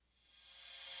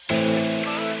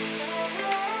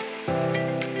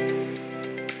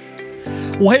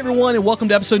Well, hey everyone, and welcome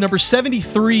to episode number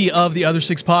 73 of the Other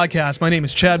Six Podcast. My name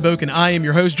is Chad Boak, and I am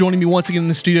your host. Joining me once again in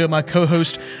the studio, my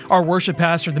co-host, our worship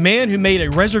pastor, the man who made a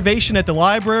reservation at the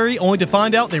library only to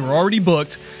find out they were already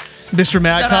booked, Mr.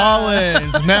 Matt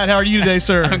Collins. Matt, how are you today,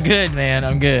 sir? I'm good, man.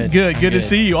 I'm good. Good to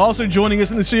see you. Also joining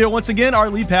us in the studio once again, our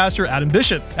lead pastor, Adam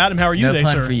Bishop. Adam, how are you today, No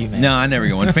pun sir? for you, man. No, I never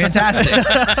go one. Fantastic.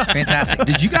 Fantastic.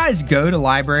 Did you guys go to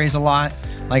libraries a lot?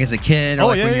 Like as a kid or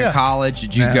when you were in college?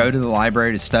 Did you go to the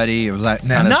library to study? Or was that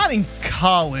kind of... Not in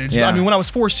college. Yeah. I mean, when I was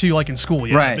forced to, like in school,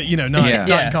 yeah. Right. But, not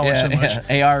in college so much.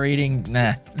 Yeah. AR reading,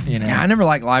 nah. Yeah, I never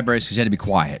liked libraries because you had to be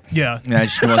quiet. Yeah. That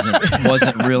just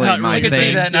wasn't really Not my really. I could thing.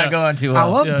 see that not going too I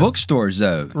well. love bookstores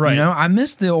though. Right. I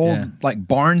miss the old like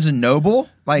Barnes and Noble.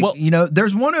 Like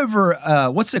there's one over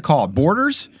what's it called?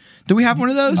 Borders? Do we have one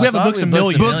of those? We have a Books A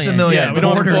Million. Books A Million. Yeah, we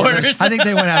don't have Borders. I think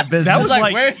they went out of business. That was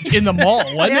like, like in the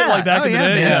mall, wasn't it? Like back in the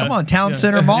day. Man. Come on, Town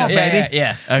Center Mall, baby.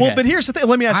 Yeah. Okay. Well, but here's the thing.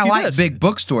 Let me ask I you like this. big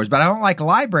bookstores, but I don't like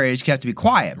libraries. You have to be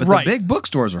quiet. But Right. the big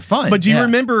bookstores are fun. But do you Yeah.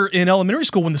 remember in elementary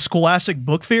school when the Scholastic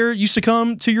Book Fair used to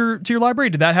come to your library?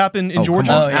 Did that happen in Georgia?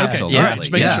 Come on, Oh, yeah. absolutely. All right,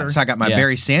 just making sure. So I got my Yeah.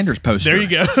 Barry Sanders poster. There you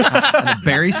go.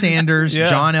 Barry Sanders, Yeah.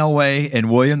 John Elway, and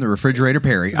William the Refrigerator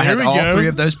Perry. I There had we all go. three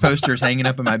of those posters hanging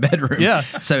up in my bedroom. Yeah.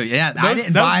 So yeah, I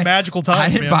didn't those buy magical times, I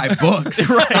didn't man. buy books.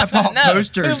 Right. I bought No, who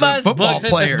posters buys of football books at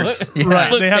the players. book- Yeah. Right.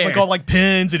 Book They have fair. like all like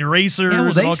pens and erasers Yeah, well,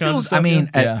 and they all still. kinds of stuff. I mean,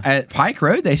 yeah. at Pike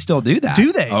Road, they still do that.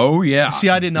 Do they? Oh yeah. See,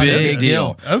 I did not know Big that.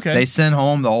 deal. Okay. They send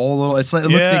home the whole little. It looks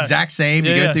Yeah. the exact same.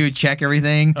 You Yeah. go through, check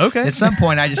everything. Okay. At some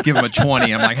point, I just give them a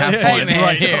 20. I'm like, have Hey, fun. man,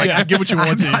 right. here. Like, Yeah, get what you want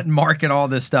I'm to. not marking all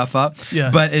this stuff up. Yeah.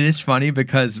 But it is funny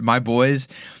because my boys.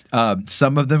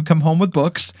 Some of them come home with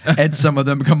books, and some of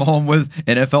them come home with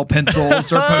NFL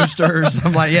pencils or posters.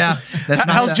 I'm like, yeah, that's not.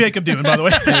 How's that. Jacob doing, by the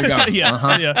way? There you go.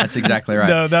 yeah. Yeah. That's exactly right.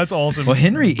 No, that's awesome. Well,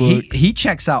 Henry, he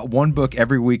checks out one book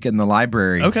every week in the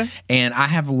library. Okay. And I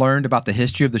have learned about the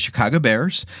history of the Chicago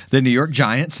Bears, the New York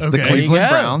Giants, Okay. the There you Cleveland go.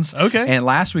 Browns. Okay. And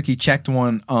last week he checked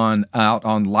one out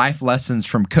on life lessons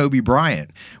from Kobe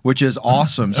Bryant, which is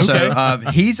awesome. Okay.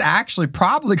 So he's actually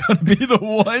probably going to be the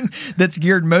one that's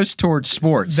geared most towards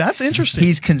sports. That's interesting.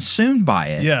 He's consumed by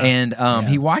it. Yeah. And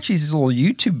he watches these little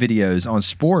YouTube videos on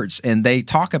sports, and they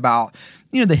talk about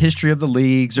the history of the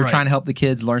leagues. They're Right. trying to help the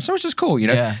kids learn. So it's just cool,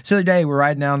 Yeah. So the other day we're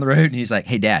riding down the road, and he's like,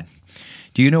 "Hey, Dad,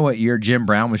 do you know what year Jim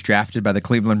Brown was drafted by the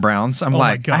Cleveland Browns?" I'm Oh,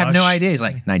 my like, "I have no gosh. idea." He's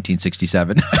like,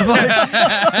 1967. I'm like,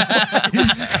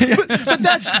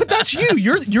 but that's you.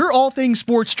 You're all things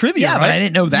sports trivia. yeah, right? but I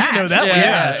didn't know that. You know that?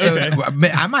 Yeah, So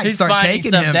okay. I might He's start finding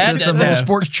taking stuff him Dad to some doesn't little know.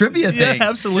 sports trivia Yeah, things.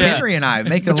 absolutely. Henry and I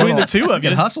make a Between little. the two of we you.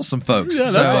 can hustle some folks.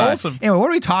 Yeah, that's So, awesome. Anyway, what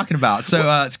are we talking about?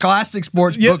 So Scholastic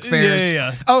Sports Yeah, Book Fairs.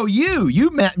 yeah. Oh, you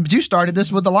started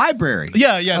this with the library.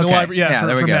 Yeah, the Okay. library. Yeah, Yeah,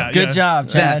 there we for go. Matt, Good yeah. job,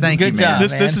 Yeah, Chad. thank Good you, man. job,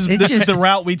 This man. is It this is just- the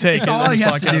route we take. It's in all this you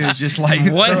have to do podcast. is just like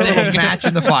One throw a little thing. match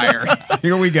in the fire.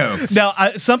 Here we go. Now,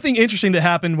 something interesting that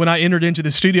happened when I entered into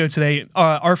the studio today.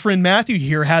 Our friend Matthew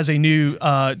here has a new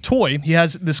toy. He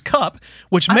has this cup,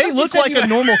 which I may thought you look said like you a were-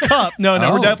 normal cup. No,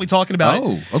 we're definitely talking about it.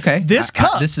 Oh, okay. This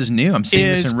cup this is new. I'm seeing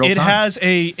this in real time.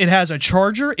 It has a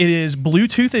charger. It is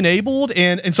Bluetooth enabled,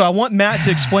 and so I want Matt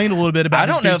to explain a little bit about. I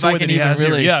don't this know new if I toy can that he even has here.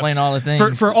 really Yeah. explain all the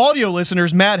things. For audio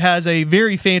listeners, Matt has a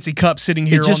very fancy cup sitting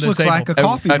here It just on the looks table. like a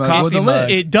coffee A mug coffee with a mug.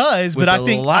 lid. It does, With but a I think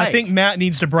little light. I think Matt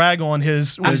needs to brag on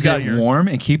his what he's Is got it here. warm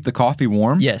and keep the coffee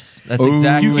warm? Yes, that's Ooh.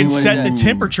 exactly You can what set it the does.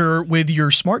 temperature with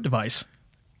your smart device.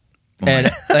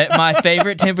 And at my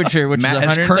favorite temperature, which Matt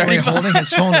is is currently 135. holding his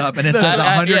phone up, and it says Yes,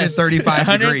 135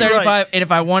 degrees. 135, and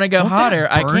if I want to go hotter,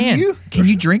 I Burn can. you? Can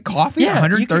you drink coffee Yeah, at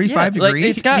 135 you can- yeah, like,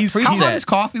 degrees? it's got How hot presets. is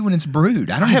coffee when it's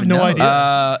brewed? I don't I have even no know.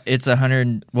 idea. It's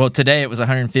 100. Well, today it was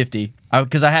 150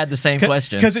 because I had the same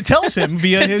question. Because it tells him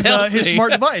via his tells his me.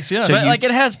 smart device. Yeah. So But like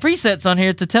it has presets on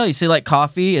here to tell you. See, like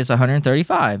coffee is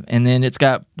 135, and then it's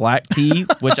got black tea,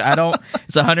 which I don't.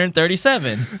 It's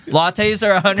 137. Lattes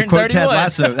are To quote Ted 131.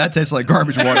 Lasso, that tastes like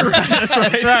garbage water.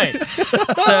 That's right.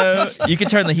 So you can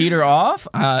turn the heater off.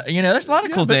 There's a lot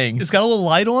of cool But things. It's got a little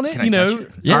light on it. Can I touch it?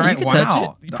 Yeah, All you right, can touch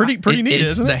wow. Pretty neat,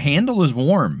 isn't it? The handle is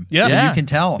warm. Yeah. So Yeah. you can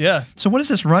tell. Yeah. So what is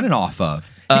this running off of?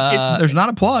 There's not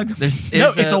a plug.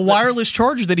 It's a wireless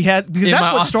charger that he has because In that's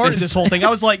my what started office. this whole thing. I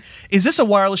was like, "Is this a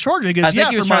wireless charger?" He goes, I think "Yeah."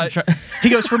 he was for my, trying to he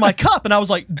goes for my cup, and I was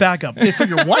like, "Back up for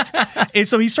your what?" And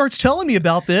so he starts telling me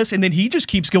about this, and then he just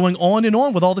keeps going on and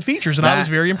on with all the features, and I was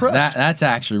very impressed. That's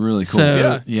actually really cool.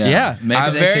 So, yeah. Maybe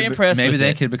I'm they very could, impressed Maybe with they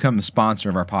it. could become a sponsor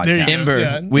of our podcast. There you go.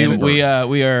 Ember. Yeah.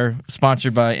 We are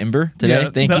sponsored by Ember today.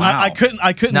 Thank but you. I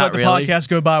couldn't Not let the really. podcast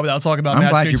go by without talking about I'm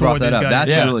Matt's glad new you toy brought with that these up. guys.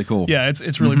 That's really cool. Yeah,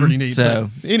 it's really pretty neat. So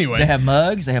But anyway, they have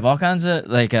mugs. They have all kinds of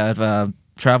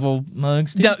travel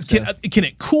mugs. Too, Now, so- can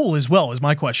it cool as well? Is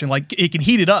my question. Like, it can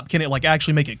heat it up. Can it like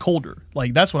actually make it colder?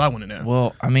 Like, that's what I want to know.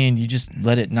 Well, I mean, you just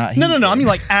let it not heat. No. I mean,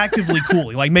 like actively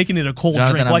cooling, like making it a cold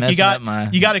Jonathan, drink. I'm Like messing up my-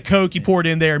 you got a Coke, you pour it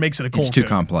in there, it makes it a cold. It's too Coke.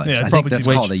 complex. Yeah, I think probably that's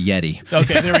too- called a Yeti.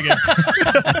 Okay, there we go.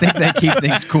 I think they keep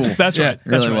things cool. That's Yeah, right.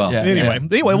 That's really right. well. Yeah, Anyway,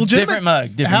 yeah. well, gentlemen, Different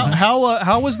mug. Different mug.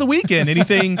 how was the weekend?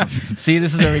 Anything? See,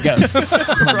 this is where we go.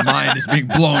 My mind is being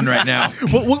blown right now.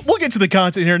 we'll get to the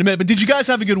content here in a minute. But did you guys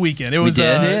have a good weekend? It was.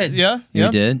 did. Yeah. We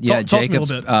did. Yeah, Talk to me a Jacob's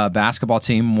little bit. basketball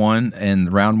team won in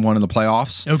round 1 of the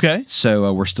playoffs. Okay.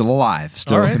 So we're still alive,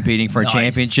 still All right. competing for a Nice.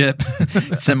 championship.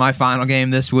 Semifinal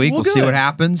game this week. Well, We'll see good. what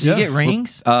happens. Do you get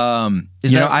rings? You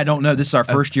know, that- I don't know. This is our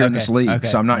first year in this okay, league, okay,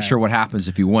 so I'm not right. sure what happens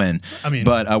if you win. I mean-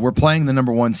 but we're playing the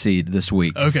number 1 seed this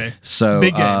week. Okay. So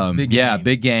Big game. Big yeah, game.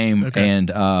 big game, Okay. and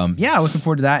yeah, looking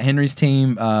forward to that. Henry's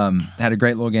team had a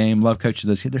great little game. Love coaching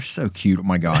those kids. They're so cute. Oh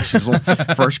my gosh, these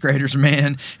little first graders,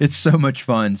 man, it's so much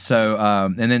fun. So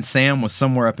and then Sam was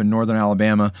somewhere up in northern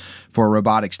Alabama for a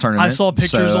robotics tournament. I saw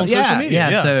pictures on social media,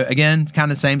 yeah. So again,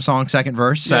 kind of same song, second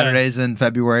verse. Yeah. Saturdays in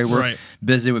February. We're Right.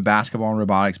 busy with basketball and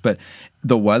robotics, but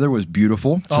the weather was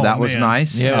beautiful, so Oh, that was man.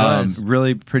 nice. Yeah, it was.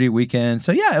 Really pretty weekend.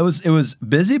 So yeah, it was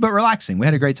busy but relaxing. We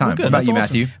had a great time. good. What about That's you, awesome.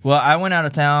 Matthew? Well, I went out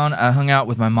of town. I hung out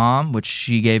with my mom, which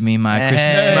she gave me my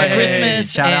Hey.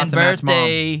 Christmas Shout out and to Matt's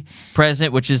birthday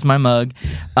present, which is my mug.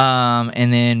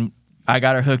 And then I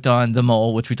got her hooked on The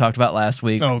Mole, which we talked about last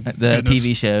week. Oh, the goodness.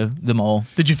 TV show, The Mole.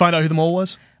 Did you find out who the mole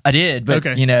was? I did, but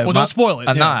Okay. you know, Well, don't spoil it.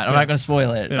 I'm Yeah, not. I'm yeah. not going to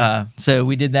spoil it. Yeah. So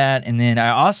we did that, and then I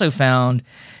also found.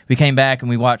 We came back and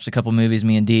we watched a couple movies,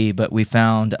 me and Dee, but we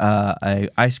found a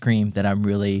ice cream that I'm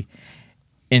really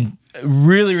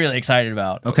excited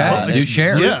about. Okay, It's do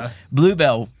share. Yeah.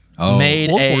 Bluebell Oh. made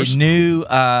Well, of a course.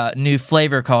 new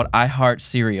flavor called I Heart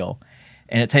Cereal.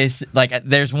 And it tastes like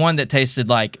there's one that tasted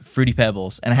like Fruity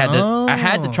Pebbles, and I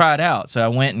had to try it out. So I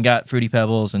went and got Fruity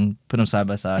Pebbles and put them side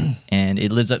by side, and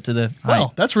it lives up to the hype.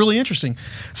 Wow, that's really interesting.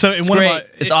 So in It's one great. of my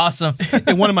It's awesome.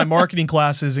 in one of my marketing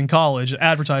classes in college,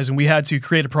 advertising, we had to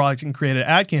create a product and create an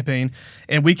ad campaign,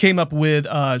 and we came up with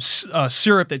a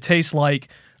syrup that tastes like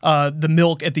the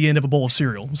milk at the end of a bowl of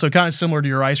cereal. So kind of similar to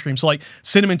your ice cream. So like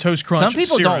Cinnamon Toast Crunch. Some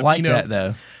people syrup, don't like you know. that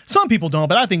though. Some people don't,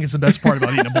 but I think it's the best part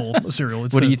about eating a bowl of cereal.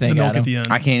 It's What do the, you think, the milk Adam? at the end.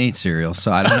 I can't eat cereal, so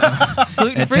I don't know.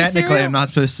 Gluten-free And technically, cereal? I'm not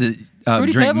supposed to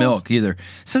Fruity drink Pebbles? milk either.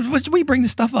 So we bring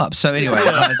this stuff up. So anyway,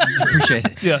 I appreciate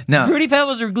it. Yeah. No. Fruity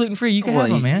Pebbles are gluten free. You can Well,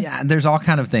 have them, man. yeah, there's all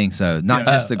kind of things, though, not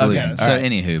Yeah. just the Oh, okay. gluten. All So, right.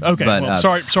 anywho, Okay, but well,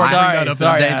 sorry to bring that up.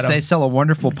 Sorry, they, Adam. they sell a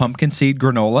wonderful pumpkin seed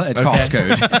granola at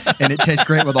Costco, and it tastes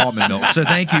great with almond milk. So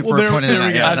thank you for there- pointing there that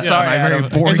we go. out. I'm sorry, My very Adam.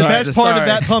 boring. And the Sorry. best part of Sorry.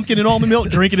 that pumpkin and almond milk,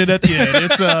 drinking it at the end.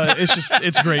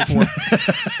 It's great for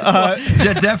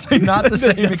it. Definitely not the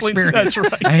same Definitely- experience. that's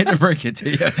right. I hate to break it to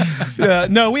you. Yeah,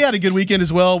 no, we had a good weekend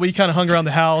as well. We kind of hung around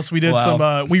the house. We did Wow.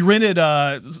 some. We rented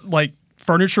like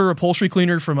furniture upholstery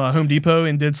cleaner from Home Depot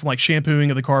and did some like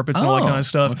shampooing of the carpets and all that Oh, kind of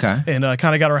stuff. okay. And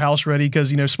kind of got our house ready because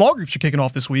small groups are kicking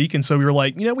off this week, and so we were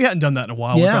like, we hadn't done that in a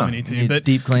while. We Yeah. probably need to. You But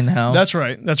deep clean the house. that's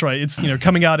right. That's right. It's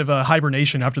coming out of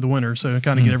hibernation after the winter, so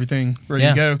kind of get everything ready Yeah.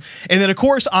 to go. And then of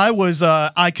course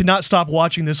I could not stop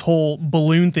watching this whole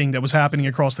balloon thing that was happening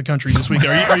across the country this week.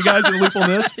 Are you guys in the loop on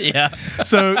this? yeah.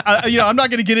 So I'm not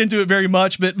going to get into it very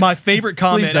much, but my favorite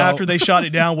comment don't. after they shot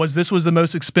it down was this was the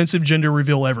most expensive gender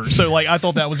reveal ever. So I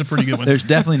thought that was a pretty good one. There's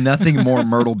definitely nothing more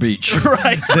Myrtle Beach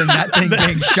Right. than that thing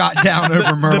being shot down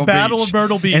over Myrtle Beach. Battle of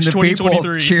Myrtle Beach and the people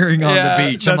 2023. cheering on Yeah,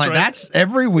 the beach. I'm that's like, right. that's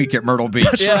every week at Myrtle Beach.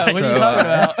 Yeah, what are you talking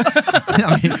about?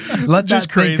 I mean, let Just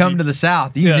that thing crazy. come to the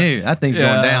south. You Yeah. knew that thing's Yeah.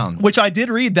 going down. Which I did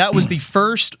read, that was the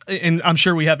first, and I'm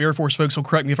sure we have Air Force folks will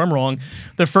correct me if I'm wrong,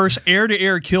 the first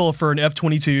air-to-air kill for an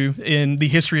F-22 in the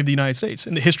history of the United States,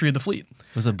 in the history of the fleet.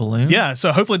 Was it a balloon? Yeah,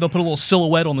 so hopefully they'll put a little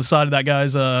silhouette on the side of that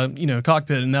guy's,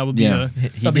 cockpit, and that would be, Yeah. He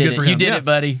that'd be did good for it. him. You did Yeah. it,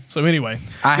 buddy. So anyway,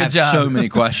 I Good have job. so many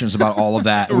questions about all of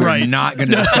that. We're Right. not going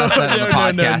to discuss that on the No,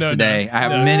 podcast no, today. I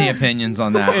have no. many opinions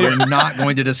on that. We're not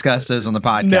going to discuss those on the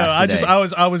podcast no, today.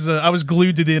 I was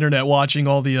glued to the internet watching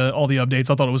all the updates.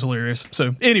 I thought it was hilarious.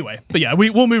 So anyway, but yeah,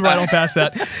 we'll move right on past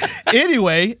that.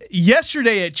 Anyway,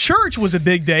 yesterday at church was a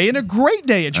big day and a great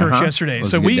day at church yesterday. It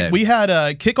was So a good day. we had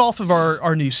a kickoff of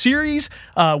our new series,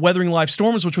 Weathering Life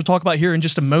Storms, which we'll talk about here in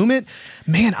just a moment.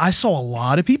 Man, I saw a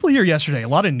lot of people here yesterday. A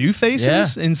lot of new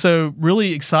faces, and so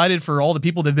really excited for all the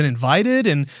people that have been invited,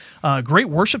 and great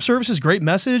worship services, great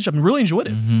message. I really enjoyed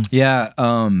it. Yeah.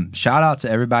 Shout out to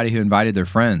everybody who invited their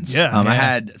friends. I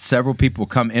had several people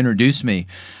come introduce me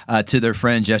to their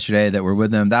friends yesterday that were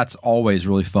with them. That's always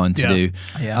really fun to do.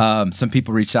 Some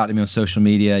people reached out to me on social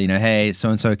media, hey,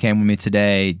 so-and-so came with me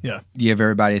today. Give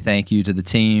everybody a thank you to the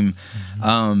team.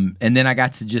 And then I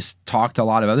got to just talk to a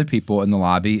lot of other people in the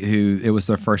lobby who it was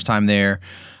their first time there.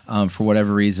 For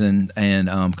whatever reason, and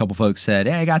a couple folks said,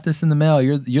 "Hey, I got this in the mail.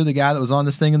 You're the guy that was on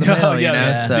this thing in the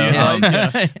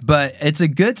mail." But it's a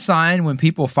good sign when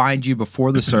people find you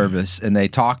before the service and they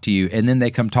talk to you, and then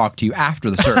they come talk to you after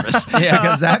the service,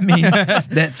 because that means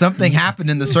that something happened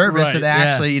in the service that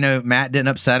actually, Matt didn't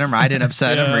upset him, or I didn't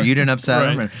upset him, or you didn't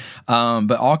upset him.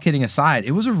 But all kidding aside,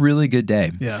 it was a really good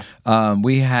day.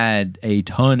 We had a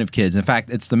ton of kids. In fact,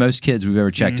 it's the most kids we've ever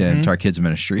checked into our kids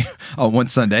ministry on one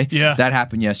Sunday. That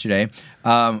happened yesterday.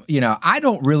 I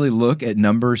don't really look at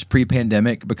numbers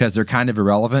pre-pandemic because they're kind of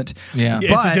irrelevant. But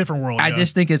it's a different world. I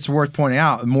just think it's worth pointing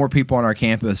out more people on our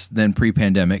campus than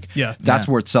pre-pandemic. That's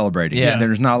worth celebrating.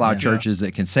 There's not a lot of churches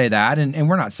that can say that, and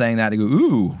we're not saying that to go,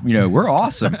 ooh, we're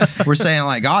awesome. We're saying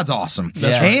like God's awesome.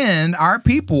 And our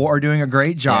people are doing a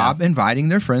great job inviting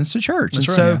their friends to church.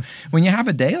 When you have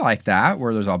a day like that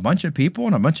where there's a bunch of people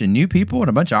and a bunch of new people and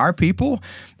a bunch of our people,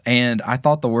 and I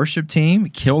thought the worship team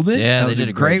killed it. They did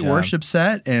a great worship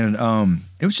set, and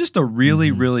it was just a really,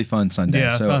 really fun Sunday.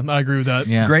 I agree with that.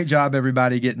 Great job,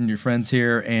 everybody, getting your friends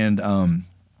here, and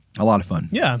a lot of fun.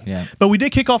 But we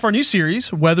did kick off our new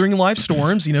series, Weathering Life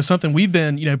Storms. Something we've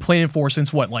been planning for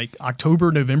since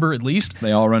October, November at least.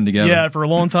 They all run together. For a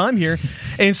long time here.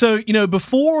 And so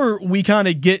before we kind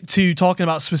of get to talking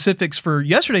about specifics for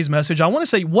yesterday's message, I want to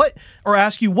say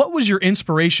ask you, what was your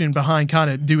inspiration behind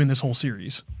kind of doing this whole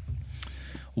series?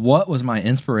 What was my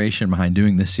inspiration behind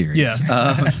doing this series?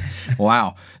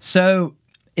 Wow. So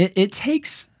it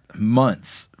takes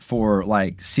months for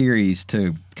series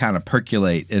to kind of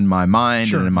percolate in my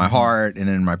mind and in my heart and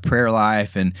in my prayer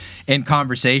life and in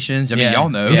conversations. I mean, y'all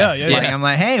know. I'm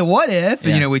like, hey, what if?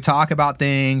 And, we talk about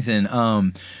things, and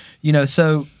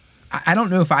so I don't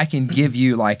know if I can give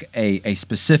you a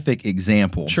specific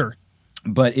example.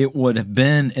 But it would have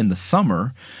been in the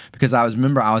summer, because I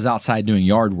was outside doing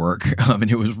yard work,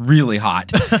 and it was really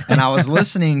hot, and I was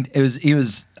listening.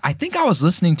 I think I was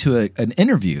listening to an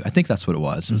interview. I think that's what it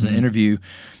was. It was an interview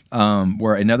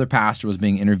where another pastor was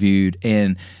being interviewed,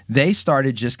 and they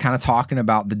started just kind of talking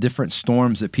about the different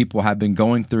storms that people have been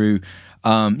going through,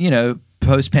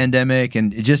 post-pandemic,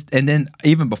 and then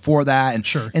even before that,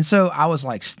 and so I was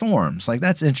like, storms,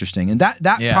 that's interesting, and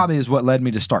that probably is what led me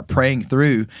to start praying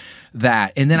through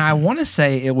that. And then I want to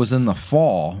say it was in the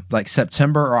fall,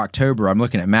 September or October. I'm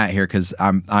looking at Matt here because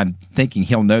I'm thinking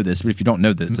he'll know this, but if you don't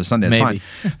know the Sunday, it's fine.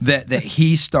 That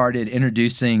he started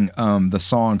introducing the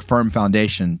song "Firm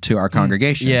Foundation" to our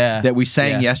congregation that we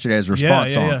sang yesterday as a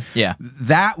response song.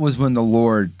 That was when the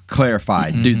Lord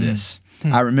clarified, do this.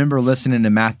 I remember listening to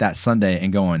Matt that Sunday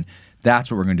and going,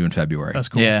 that's what we're going to do in February. That's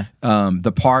cool.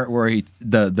 The part where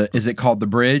is it called The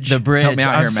Bridge? The Bridge. Help me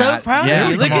out here, Matt. So proud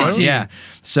of you. Look at you. Yeah.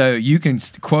 So you can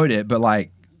quote it, but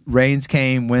rains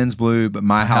came, winds blew, but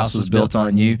my house was built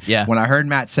on you. When I heard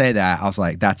Matt say that, I was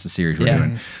like, that's the series we're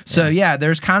doing. So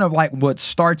there's kind of what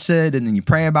starts it, and then you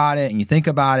pray about it and you think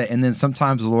about it, and then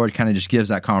sometimes the Lord kind of just gives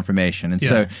that confirmation. And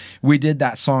so we did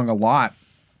that song a lot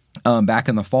back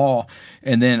in the fall,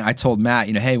 and then I told Matt,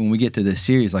 hey, when we get to this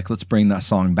series, let's bring that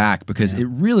song back, because it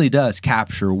really does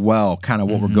capture well kind of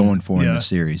what we're going for in the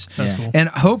series. That's cool. And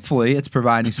hopefully it's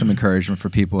providing some encouragement for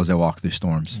people as they walk through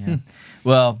storms.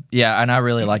 Well, and I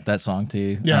really like that song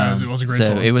too. It was a great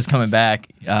song. So it was coming back,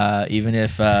 even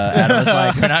if Adam was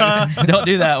like, don't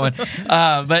do that one.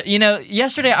 But,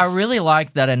 yesterday I really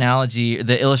liked that analogy,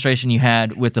 the illustration you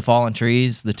had with the fallen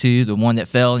trees, the one that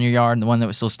fell in your yard and the one that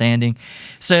was still standing.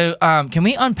 So can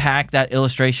we unpack that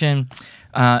illustration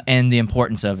and the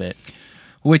importance of it?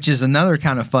 Which is another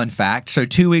kind of fun fact. So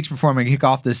 2 weeks before I'm going to kick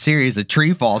off this series, a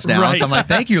tree falls down. So I'm like,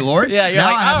 thank you, Lord. You're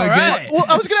now I have a good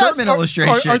I was going to ask,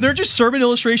 illustration. Are there just sermon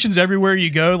illustrations everywhere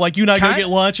you go? You and I go get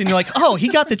lunch, and you're like, oh, he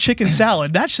got the chicken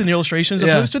salad. That's an illustration as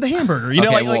opposed to the hamburger.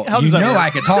 How does that work?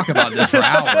 I could talk about this for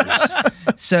hours.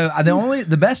 So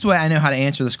the best way I know how to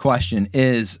answer this question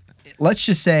is, let's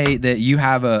just say that you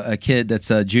have a kid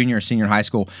that's a junior or senior in high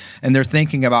school, and they're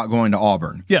thinking about going to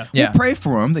Auburn. You pray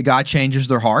for them that God changes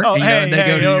their heart, and they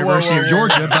go to the University of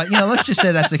Georgia. But let's just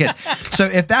say that's the case. So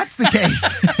if that's the case,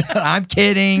 I'm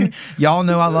kidding. Y'all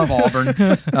know I love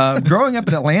Auburn. Growing up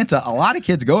in Atlanta, a lot of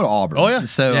kids go to Auburn.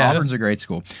 So Auburn's a great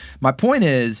school. My point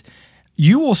is,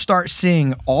 you will start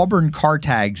seeing Auburn car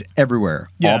tags everywhere,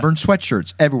 Yeah. Auburn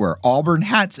sweatshirts everywhere, Auburn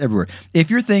hats everywhere. If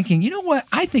you're thinking, you know what,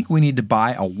 I think we need to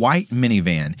buy a white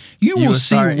minivan, you will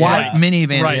see start- white yeah.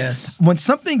 minivan. Right. Yes. When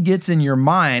something gets in your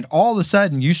mind, all of a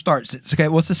sudden you start, okay,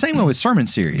 well, it's the same way with sermon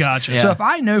series. Gotcha. So Yeah. if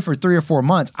I know for 3 or 4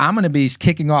 months, I'm going to be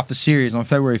kicking off a series on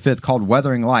February 5th called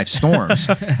Weathering Life Storms.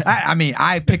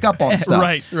 I pick up on stuff.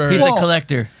 Right. He's Well, a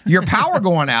collector. Your power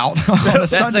going out on a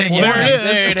Sunday it. morning Well,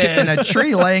 there it is. and a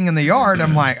tree laying in the yard.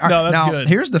 I'm like, all No, right. that's Now, good.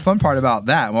 here's the fun part about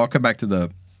that. Well, I'll come back to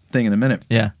the thing in a minute.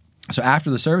 Yeah. So after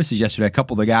the services yesterday, a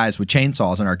couple of the guys with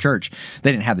chainsaws in our church,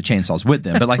 they didn't have the chainsaws with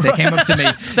them, but like they came up to me.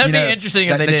 That'd be interesting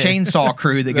if the they did. chainsaw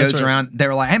crew that That's goes right. around. They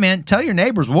were like, "Hey man, tell your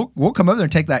neighbors we'll come over there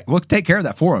and take that. We'll take care of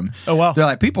that for them." Oh, wow. They're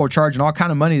like, people are charging all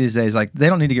kind of money these days. Like they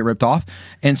don't need to get ripped off.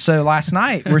 And so last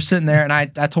night we're sitting there, and I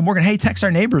told Morgan, "Hey, text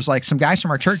our neighbors. Like some guys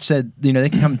from our church said, they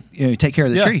can come take care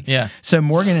of the Yeah. tree." Yeah. So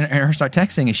Morgan and her start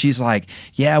texting, and she's like,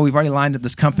 "Yeah, we've already lined up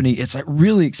this company. It's like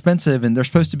really expensive, and they're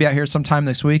supposed to be out here sometime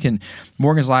next week." And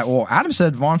Morgan's like, "Well, Adam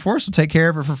said Vaughn Forrest will take care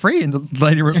of it for free." And the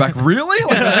lady wrote back, "Really?"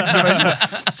 Like, an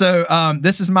exclamation. So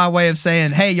this is my way of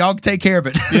saying, "Hey, y'all take care of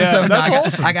it." Yeah, So that's I got,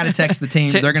 awesome. I got to text the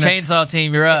team. They're gonna Chainsaw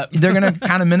team, you're up. they're gonna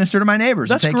kind of minister to my neighbors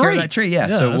That's and take care great. of that tree. Yeah,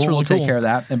 Yeah, so that's we'll really take cool. care of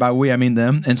that. And by we, I mean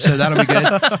them. And so that'll be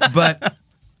good. But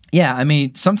yeah, I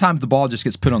mean, sometimes the ball just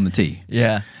gets put on the tee.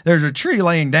 Yeah. There's a tree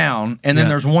laying down, and then Yeah.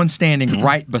 there's one standing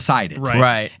right beside it. Right.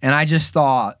 Right. And I just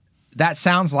thought that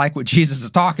sounds like what Jesus is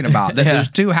talking about. That Yeah. there's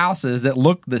two houses that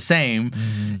look the same,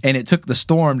 and it took the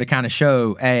storm to kind of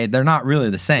show, hey, they're not really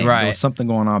the same. Right. There was something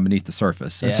going on beneath the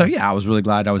surface. And Yeah. so yeah, I was really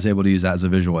glad I was able to use that as a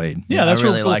visual aid. Yeah, that's I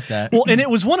really really cool. like that. Well, and it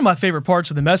was one of my favorite parts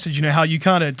of the message, how you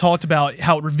kind of talked about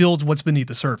how it reveals what's beneath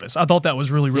the surface. I thought that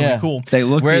was really, really Yeah. cool. They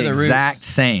look Where the are the roots? exact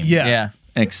same. Yeah. Yeah.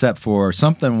 Except for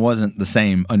something wasn't the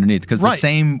same underneath because Right. the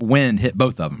same wind hit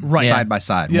both of them Right. side by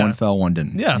side. Yeah. One fell, one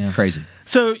didn't. Yeah. Yeah. Crazy.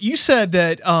 So you said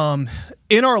that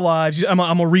in our lives, I'm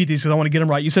going to read these because I want to get them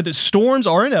right. You said that storms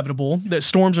are inevitable, that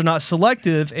storms are not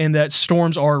selective, and that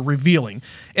storms are revealing.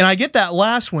 And I get that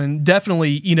last one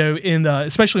definitely,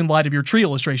 especially in light of your tree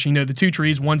illustration. The two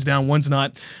trees, one's down, one's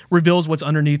not, reveals what's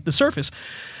underneath the surface.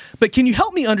 But can you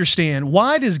help me understand,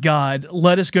 why does God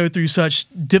let us go through such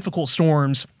difficult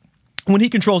storms when he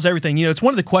controls everything? It's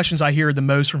one of the questions I hear the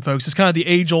most from folks. It's kind of the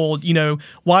age old,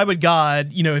 why would God,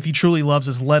 if he truly loves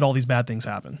us, let all these bad things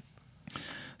happen?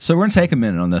 So we're going to take a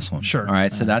minute on this one. Sure. All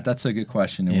right. So that's a good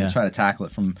question, and Yeah. we'll try to tackle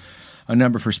it from a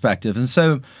number of perspectives. And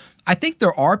so I think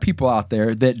there are people out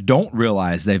there that don't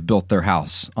realize they've built their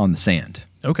house on the sand.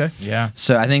 Okay. Yeah.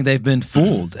 So I think they've been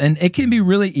fooled, and it can be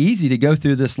really easy to go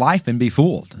through this life and be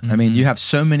fooled. I mean, you have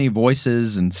so many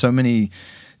voices and so many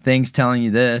things telling you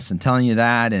this and telling you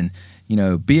that, and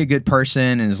be a good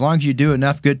person, and as long as you do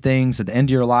enough good things at the end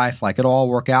of your life, like it'll all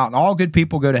work out, and all good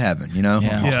people go to heaven. Yeah.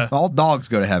 Yeah. All dogs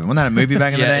go to heaven. Wasn't that a movie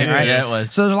back in the Yeah, day? Right? yeah, it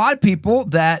was. So there's a lot of people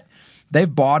that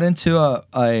they've bought into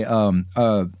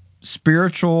a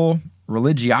spiritual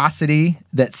religiosity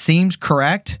that seems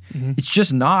correct. It's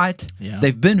just not. Yeah.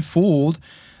 They've been fooled.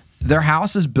 Their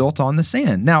house is built on the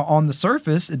sand. Now, on the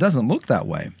surface, it doesn't look that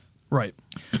way. Right.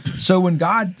 So when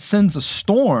God sends a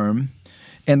storm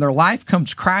and their life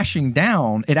comes crashing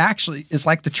down, it actually is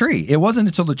like the tree. It wasn't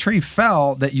until the tree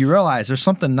fell that you realize there's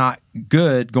something not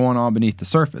good going on beneath the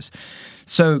surface.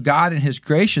 So God in his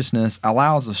graciousness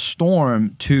allows a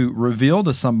storm to reveal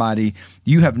to somebody,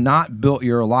 you have not built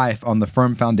your life on the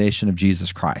firm foundation of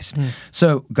Jesus Christ.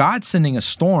 So God sending a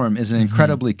storm is an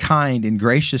incredibly kind and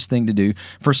gracious thing to do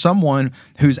for someone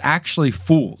who's actually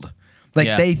fooled. Like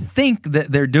Yeah. they think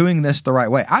that they're doing this the right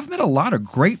way. I've met a lot of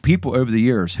great people over the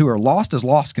years who are lost as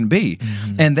lost can be,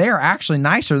 and they are actually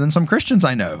nicer than some Christians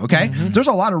I know. Okay, there's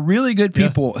a lot of really good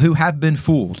people who have been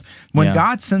fooled. When Yeah.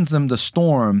 God sends them the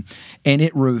storm, and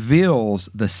it reveals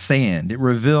the sand, it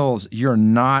reveals you're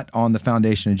not on the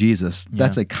foundation of Jesus.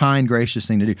 That's a kind, gracious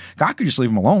thing to do. God could just leave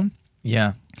them alone.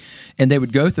 Yeah. And they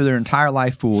would go through their entire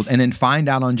life fooled, and then find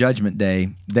out on Judgment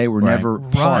Day they were Right. never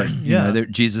part. Right, You know, yeah.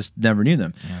 Jesus never knew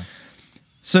them.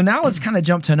 So now let's kind of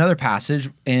jump to another passage,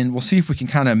 and we'll see if we can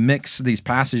kind of mix these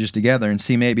passages together and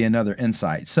see maybe another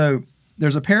insight. So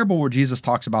there's a parable where Jesus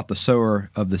talks about the sower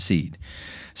of the seed.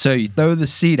 So you throw the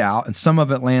seed out, and some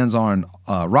of it lands on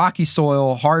rocky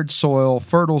soil, hard soil,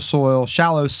 fertile soil,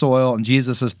 shallow soil, and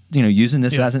Jesus is using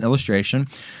this as an illustration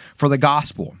for the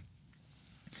gospel.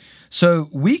 So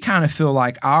we kind of feel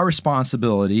like our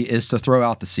responsibility is to throw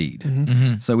out the seed.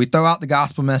 So we throw out the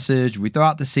gospel message, we throw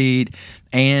out the seed,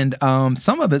 and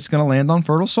some of it's going to land on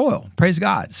fertile soil. Praise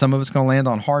God. Some of it's going to land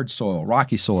on hard soil,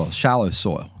 rocky soil, shallow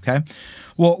soil. Okay.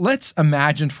 Well, let's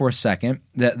imagine for a second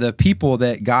that the people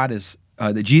that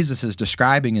that Jesus is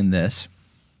describing in this,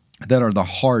 that are the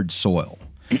hard soil.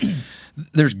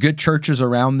 There's good churches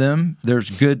around them. There's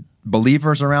good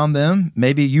believers around them.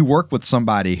 Maybe you work with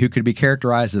somebody who could be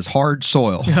characterized as hard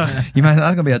soil. You might,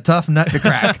 that's going to be a tough nut to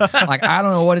crack. Like, I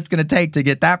don't know what it's going to take to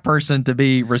get that person to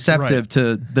be receptive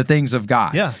to the things of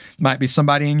God. Yeah. Might be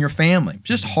somebody in your family.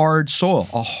 Just hard soil,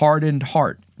 a hardened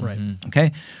heart. Right.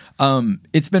 Okay.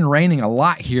 It's been raining a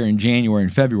lot here in January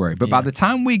and February, but by the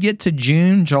time we get to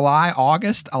June, July,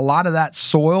 August, a lot of that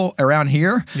soil around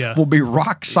here will be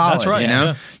rock solid. That's right, you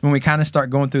know, when we kind of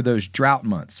start going through those drought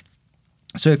months.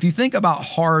 So if you think about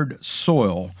hard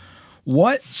soil,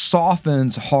 what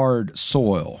softens hard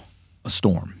soil? A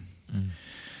storm.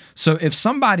 So if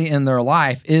somebody in their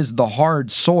life is the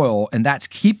hard soil and that's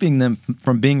keeping them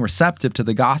from being receptive to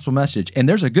the gospel message, and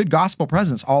there's a good gospel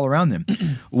presence all around them,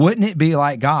 wouldn't it be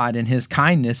like God in his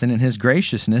kindness and in his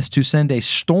graciousness to send a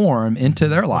storm into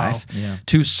their life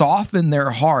to soften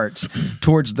their hearts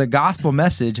towards the gospel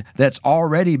message that's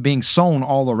already being sown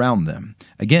all around them?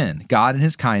 Again, God in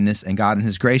his kindness and God in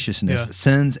his graciousness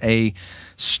sends a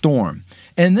storm.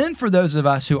 And then for those of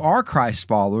us who are Christ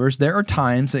followers, there are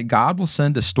times that God will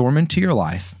send a storm into your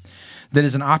life that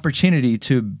is an opportunity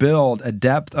to build a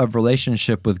depth of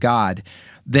relationship with God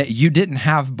that you didn't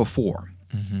have before.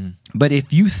 But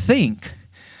if you think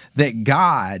that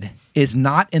God is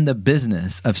not in the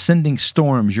business of sending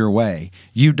storms your way,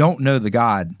 you don't know the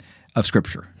God of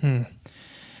Scripture.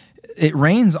 It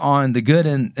rains on the good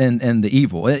and the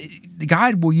evil.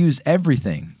 God will use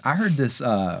everything. I heard this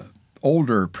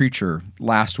older preacher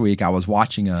last week. I was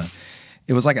watching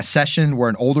it was like a session where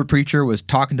an older preacher was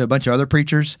talking to a bunch of other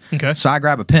preachers. Okay. So I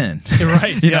grab a pen.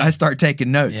 Right. You know, I start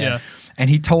taking notes. Yeah. And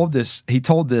he told this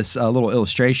little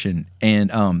illustration.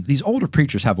 And these older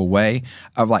preachers have a way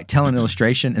of like telling an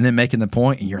illustration and then making the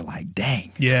point, and you're like,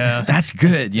 dang. Yeah. That's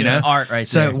good, you know? Art right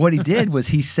there. So what he did was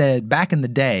he said back in the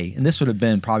day, and this would have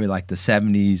been probably like the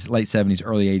 70s, late 70s,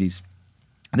 early 80s.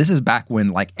 This is back when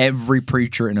like every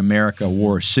preacher in America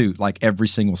wore a suit like every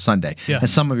single Sunday. Yeah. And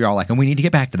some of you are like, and we need to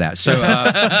get back to that. So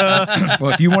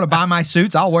well, if you want to buy my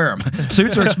suits, I'll wear them.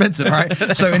 Suits are expensive, right?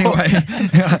 So anyway.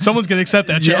 Someone's going to accept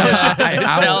that challenge.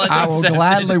 I will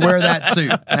gladly wear that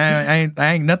suit. I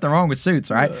ain't nothing wrong with suits,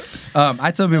 right?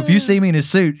 I tell people, if you see me in a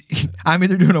suit, I'm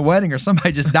either doing a wedding or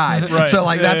somebody just died. Right. So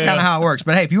like that's kind of how it works.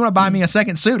 But hey, if you want to buy me a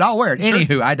second suit, I'll wear it. Sure.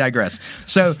 Anywho, I digress.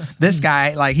 So this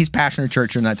guy, like he's pastoring a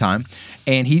church in that time.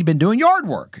 And he'd been doing yard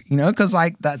work, you know, because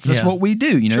like that's just what we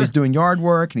do. You know, he's doing yard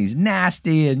work and he's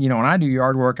nasty. And, you know, when I do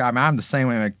yard work, I'm the same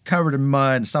way. I'm covered in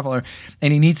mud and stuff like that.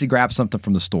 And he needs to grab something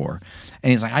from the store.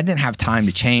 And he's like, I didn't have time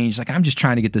to change. Like, I'm just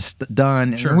trying to get this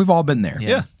done. And we've all been there.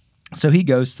 Yeah. So he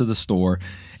goes to the store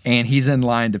and he's in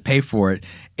line to pay for it.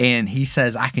 And he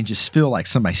says, I can just feel like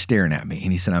somebody staring at me.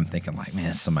 And he said, I'm thinking like, man,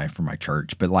 it's somebody from my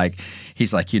church. But like,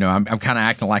 he's like, you know, I'm kind of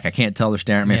acting like I can't tell they're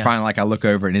staring at me. And finally, like I look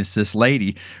over and it's this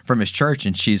lady from his church.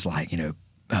 And she's like, you know,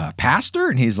 pastor?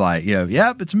 And he's like, you know,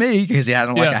 yep, it's me. Because he had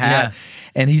on like a hat.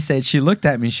 And he said, she looked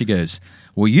at me and she goes,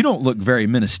 well, you don't look very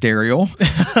ministerial.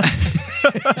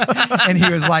 And he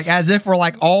was like, as if we're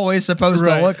like always supposed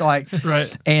to look like.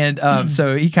 Right. And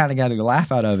so he kind of got a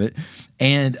laugh out of it.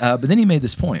 And but then he made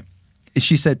this point.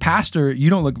 She said, Pastor, you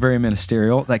don't look very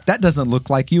ministerial. Like, that doesn't look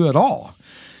like you at all.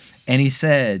 And he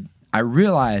said, I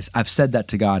realize I've said that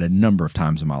to God a number of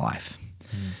times in my life.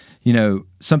 You know,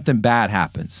 something bad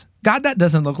happens. God, that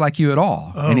doesn't look like you at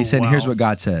all. And he said, here's what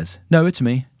God says. No, it's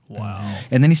me. Wow.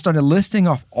 And then he started listing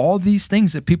off all these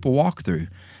things that people walk through.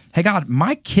 Hey, God,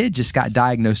 my kid just got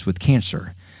diagnosed with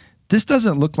cancer. This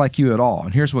doesn't look like you at all.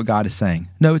 And here's what God is saying.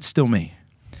 No, it's still me.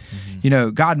 You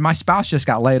know, God, my spouse just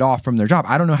got laid off from their job.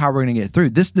 I don't know how we're going to get through.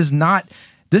 This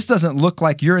doesn't look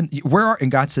like you're in,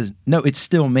 and God says, no, it's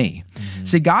still me.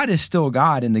 See, God is still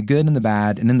God in the good and the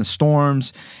bad and in the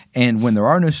storms and when there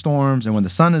are no storms and when the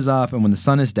sun is up and when the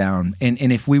sun is down. And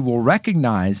if we will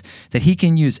recognize that he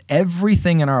can use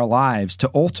everything in our lives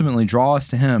to ultimately draw us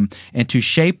to him and to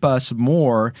shape us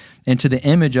more into the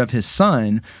image of his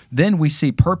son, then we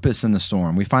see purpose in the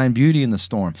storm. We find beauty in the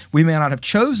storm. We may not have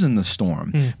chosen the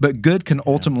storm, but good can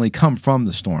ultimately come from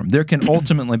the storm. There can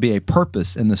ultimately be a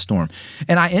purpose in the storm.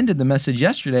 And I ended the message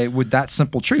yesterday with that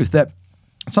simple truth that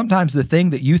sometimes the thing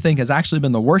that you think has actually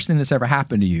been the worst thing that's ever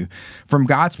happened to you, from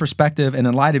God's perspective and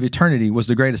in light of eternity, was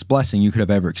the greatest blessing you could have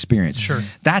ever experienced. Sure.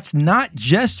 That's not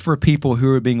just for people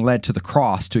who are being led to the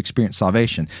cross to experience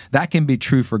salvation. That can be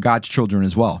true for God's children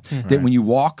as well. That when you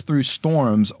walk through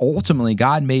storms, ultimately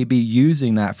God may be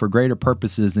using that for greater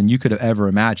purposes than you could have ever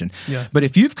imagined. Yeah. But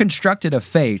if you've constructed a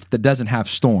faith that doesn't have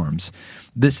storms,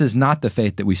 this is not the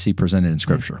faith that we see presented in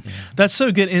Scripture. That's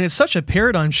so good. And it's such a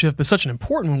paradigm shift, but such an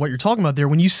important one, what you're talking about there.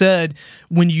 when you said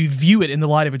when you view it in the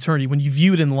light of eternity, when you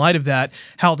view it in the light of that,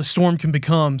 how the storm can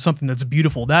become something that's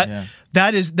beautiful. That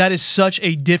is such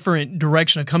a different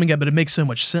direction of coming at, but it makes so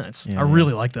much sense. I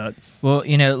really like that. Well,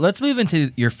 let's move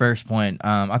into your first point.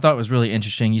 I thought it was really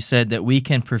interesting. You said that we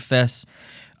can profess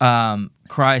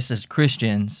Christ as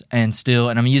Christians and still,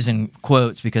 and I'm using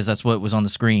quotes because that's what was on the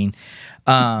screen,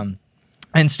 and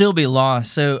still be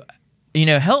lost. So,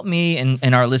 help me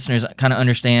and our listeners kind of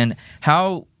understand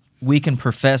how we can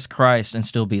profess Christ and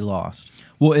still be lost.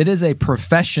 Well, it is a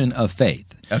profession of faith.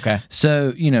 Okay.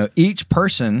 So, each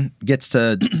person gets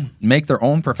to make their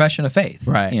own profession of faith.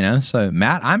 Right. So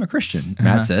Matt, I'm a Christian.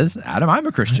 Matt says, Adam, I'm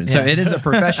a Christian. So it is a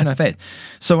profession of faith.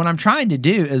 So what I'm trying to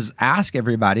do is ask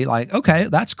everybody, like, okay,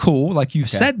 that's cool. Like you've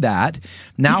said that.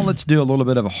 Now let's do a little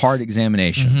bit of a hard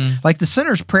examination. Like the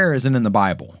sinner's prayer isn't in the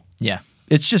Bible. Yeah.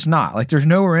 It's just not. Like there's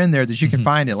nowhere in there that you can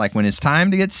find it. Like when it's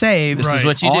time to get saved, This is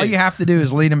what you all do. you have to do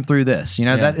is lead them through this.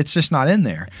 That it's just not in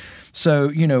there. So,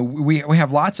 we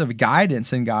have lots of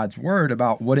guidance in God's word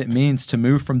about what it means to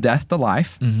move from death to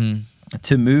life,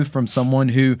 to move from someone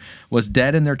who was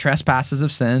dead in their trespasses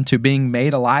of sin to being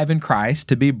made alive in Christ,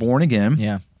 to be born again.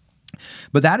 Yeah.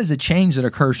 But that is a change that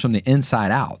occurs from the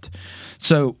inside out.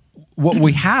 So what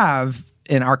we have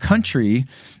in our country,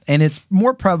 and it's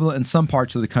more prevalent in some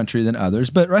parts of the country than others,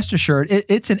 but rest assured,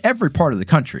 it's in every part of the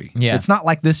country. Yeah. It's not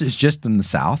like this is just in the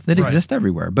South. It exists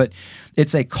everywhere, but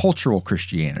it's a cultural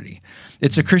Christianity.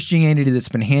 It's a Christianity that's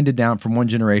been handed down from one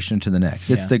generation to the next.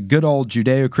 It's the good old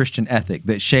Judeo-Christian ethic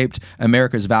that shaped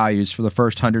America's values for the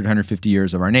first 100, 150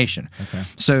 years of our nation. Okay.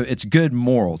 So it's good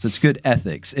morals. It's good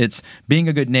ethics. It's being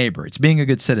a good neighbor. It's being a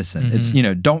good citizen. It's,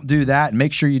 don't do that and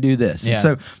make sure you do this. Yeah. And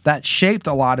so that shaped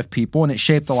a lot of people, and it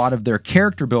shaped a lot of their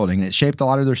character building, and it shaped a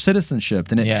lot of their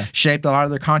citizenship, and it shaped a lot of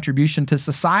their contribution to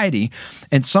society.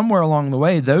 And somewhere along the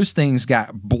way, those things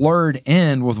got blurred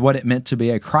in with what it meant to be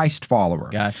a Christ follower.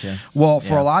 Gotcha. Well,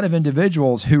 for a lot of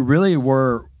individuals who really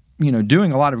were,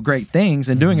 doing a lot of great things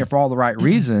and doing it for all the right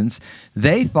reasons,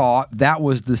 they thought that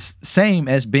was the same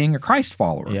as being a Christ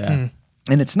follower. Yeah.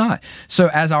 And it's not.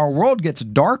 So as our world gets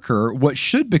darker, what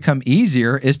should become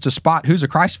easier is to spot who's a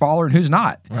Christ follower and who's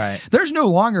not. Right. There's no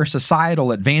longer a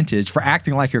societal advantage for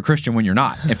acting like you're a Christian when you're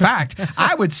not. In fact,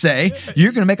 I would say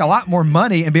you're going to make a lot more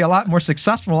money and be a lot more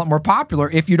successful, a lot more popular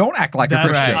if you don't act like a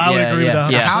Christian. I would agree with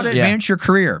that. How to advance your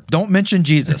career. Don't mention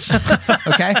Jesus.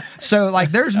 Okay? So,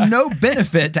 there's no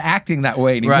benefit to acting that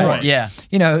way anymore. Right. Yeah.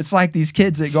 It's like these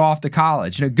kids that go off to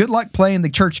college. Good luck playing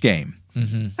the church game.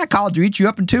 That college will eat you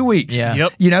up in 2 weeks. Yeah.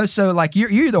 Yep. So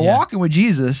you're either walking with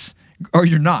Jesus or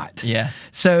you're not. Yeah.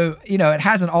 So, it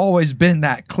hasn't always been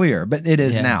that clear, but it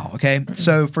is now. Okay.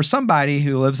 So for somebody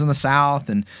who lives in the South,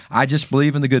 and I just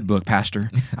believe in the good book, Pastor,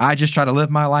 I just try to live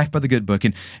my life by the good book,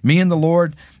 and me and the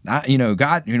Lord,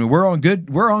 God, we're on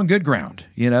good ground,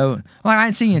 Like I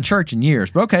ain't seen you in church in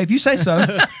years, but okay, if you say so,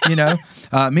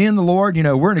 me and the Lord,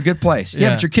 we're in a good place.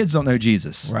 Yeah. But your kids don't know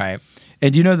Jesus. Right.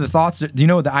 And do you know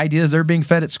the ideas they're being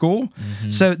fed at school?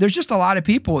 So there's just a lot of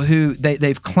people who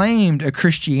they've claimed a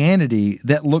Christianity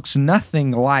that looks nothing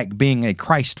like being a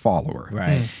Christ follower.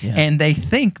 Right. Yeah. And they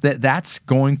think that that's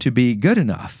going to be good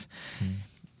enough.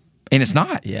 And it's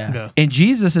not. Yeah. And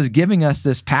Jesus is giving us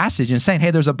this passage and saying, hey,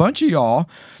 there's a bunch of y'all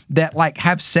that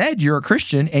have said you're a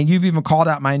Christian, and you've even called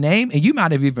out my name, and you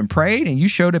might have even prayed, and you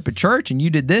showed up at church, and you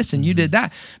did this and you did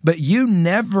that, but you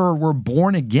never were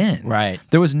born again. Right.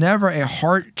 There was never a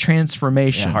heart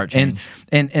transformation. Yeah, heart change.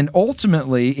 And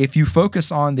ultimately, if you focus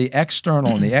on the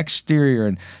external and the exterior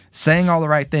and saying all the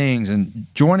right things and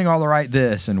joining all the right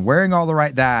this and wearing all the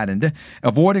right that and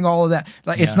avoiding all of that,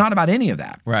 it's not about any of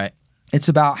that. Right. It's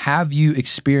about, have you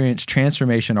experienced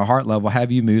transformation at heart level?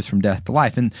 Have you moved from death to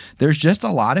life? And there's just a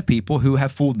lot of people who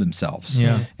have fooled themselves.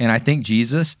 Yeah. And I think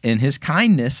Jesus, in his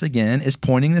kindness, again, is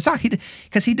pointing this out.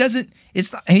 Because he doesn't,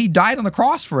 he died on the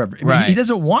cross for everyone. Right. He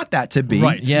doesn't want that to be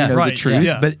the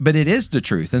truth, but it is the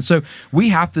truth. And so we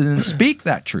have to then speak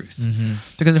that truth.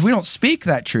 Because if we don't speak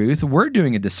that truth, we're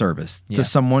doing a disservice to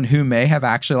someone who may have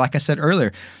actually, like I said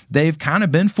earlier, they've kind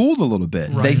of been fooled a little bit.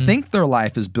 Right. They think their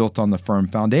life is built on the firm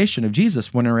foundation of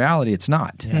Jesus, when in reality it's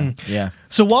not. Yeah.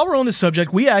 So while we're on this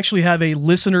subject, we actually have a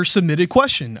listener submitted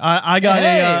question. I got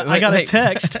a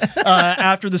text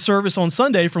after the service on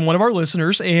Sunday from one of our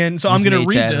listeners, and so I'm going to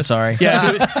read Chad, this. Sorry.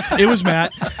 Yeah, it was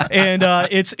Matt, and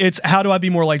it's how do I be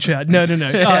more like Chad? No.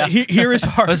 Here is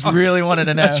our. I just really wanted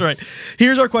to know. That's right.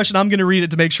 Here's our question. I'm going to read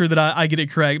it to make sure that I get it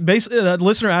correct. Basically, the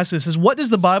listener asked this: what does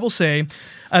the Bible say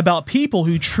about people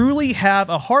who truly have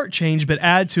a heart change but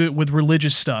add to it with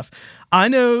religious stuff? I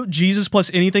know Jesus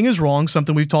plus anything is wrong,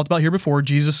 something we've talked about here before.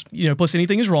 Jesus, plus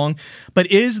anything is wrong. But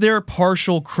is there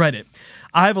partial credit?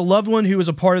 I have a loved one who is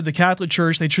a part of the Catholic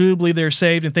Church. They truly believe they're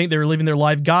saved and think they're living their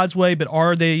life God's way, but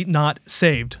are they not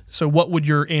saved? So what would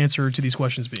your answer to these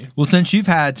questions be? Well, since you've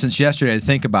had since yesterday to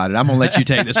think about it, I'm going to let you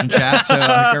take this one, Chad. So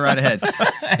go right ahead.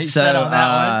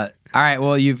 All right.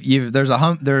 Well, there's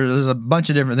a bunch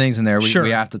of different things in there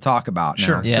we have to talk about now.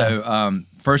 Sure. Yeah. So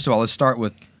first of all, let's start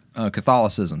with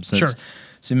Catholicism. So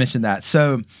you mentioned that.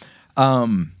 So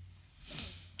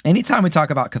anytime we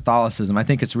talk about Catholicism, I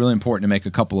think it's really important to make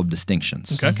a couple of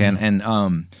distinctions. Okay.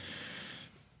 And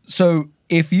so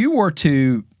if you were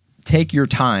to take your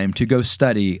time to go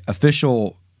study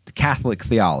official Catholic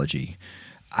theology,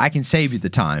 I can save you the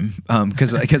time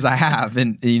because I have,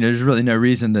 and there's really no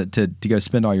reason to go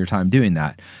spend all your time doing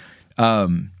that.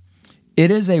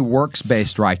 It is a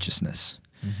works-based righteousness.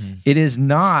 Mm-hmm. It is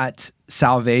not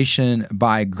salvation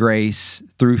by grace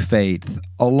through faith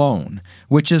alone,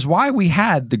 which is why we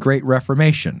had the Great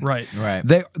Reformation. Right.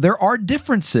 There are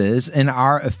differences in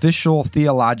our official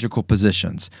theological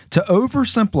positions. To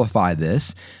oversimplify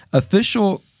this,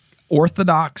 official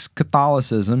Orthodox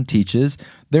Catholicism teaches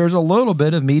there's a little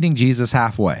bit of meeting Jesus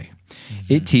halfway.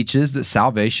 Mm-hmm. It teaches that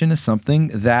salvation is something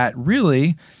that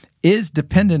really is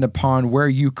dependent upon where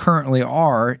you currently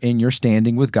are in your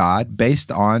standing with God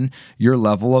based on your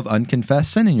level of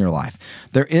unconfessed sin in your life.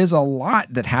 There is a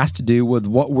lot that has to do with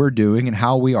what we're doing and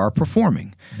how we are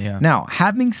performing. Yeah. Now,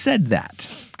 having said that,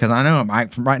 because I know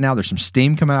right now there's some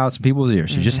steam coming out of some people's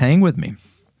ears, so just hang with me.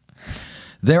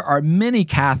 There are many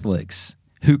Catholics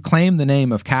who claim the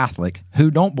name of Catholic who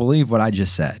don't believe what I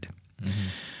just said. Mm-hmm.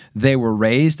 They were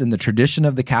raised in the tradition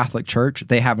of the Catholic Church.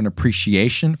 They have an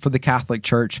appreciation for the Catholic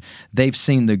Church. They've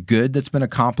seen the good that's been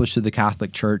accomplished through the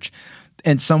Catholic Church.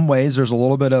 In some ways, there's a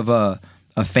little bit of a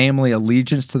family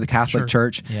allegiance to the Catholic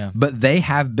Church, but they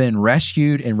have been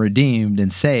rescued and redeemed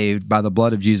and saved by the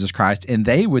blood of Jesus Christ. And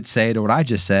they would say to what I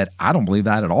just said, I don't believe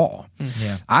that at all.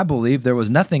 Yeah. I believe there was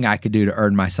nothing I could do to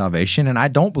earn my salvation, and I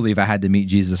don't believe I had to meet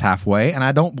Jesus halfway, and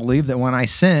I don't believe that when I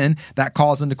sin, that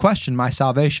calls into question my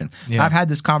salvation. Yeah. I've had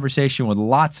this conversation with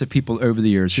lots of people over the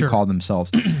years who call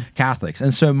themselves Catholics.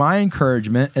 And so my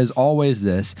encouragement is always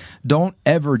this: don't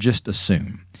ever just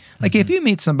assume. Like if you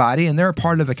meet somebody and they're a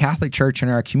part of a Catholic church in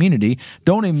our community,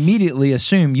 don't immediately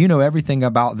assume you know everything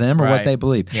about them or what they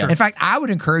believe. Sure. In fact, I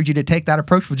would encourage you to take that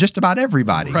approach with just about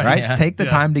everybody, right? Yeah. Take the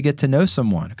time to get to know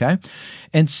someone, okay?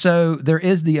 And so there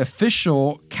is the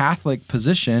official Catholic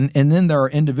position, and then there are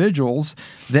individuals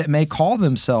that may call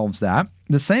themselves that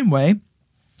the same way.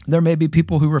 There may be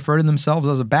people who refer to themselves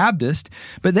as a Baptist,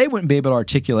 but they wouldn't be able to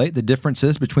articulate the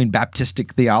differences between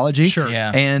Baptistic theology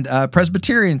and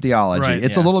Presbyterian theology. Right,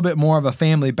 it's a little bit more of a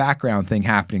family background thing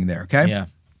happening there, okay? Yeah.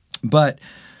 But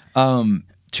to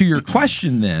your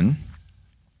question then,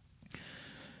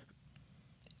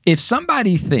 if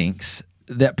somebody thinks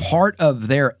that part of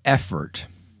their effort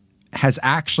has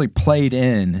actually played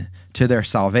in to their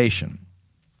salvation,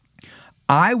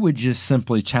 I would just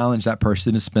simply challenge that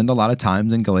person to spend a lot of time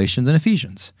in Galatians and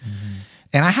Ephesians. Mm-hmm.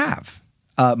 And I have.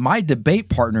 My debate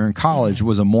partner in college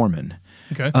was a Mormon.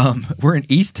 Okay. We're in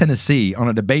East Tennessee on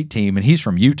a debate team, and he's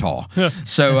from Utah.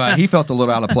 So he felt a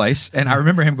little out of place. And I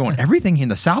remember him going, everything in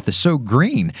the South is so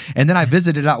green. And then I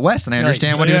visited out West, and I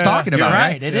understand what he was talking about.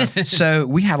 Right? It is. So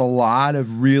we had a lot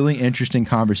of really interesting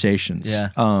conversations. Yeah.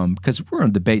 Because we're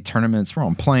on debate tournaments, we're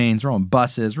on planes, we're on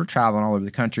buses, we're traveling all over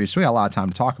the country. So we had a lot of time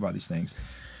to talk about these things.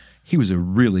 He was a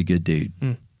really good dude.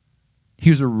 He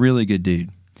was a really good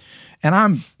dude. And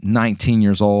I'm 19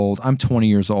 years old. I'm 20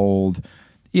 years old.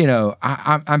 You know,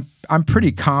 I'm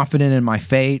pretty confident in my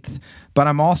faith, but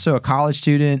I'm also a college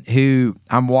student who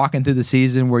I'm walking through the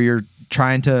season where you're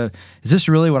trying to, is this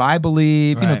really what I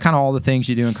believe? Right. You know, kind of all the things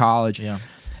you do in college. Yeah.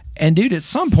 And dude, at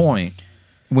some point,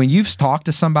 when you've talked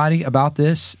to somebody about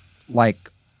this,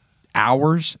 like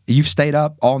hours, you've stayed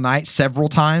up all night several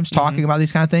times talking about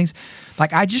these kind of things.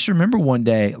 Like, I just remember one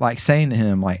day, like, saying to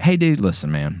him, like, hey, dude,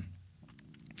 listen, man,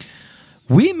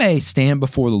 we may stand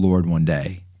before the Lord one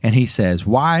day, and he says,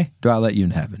 why do I let you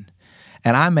in heaven?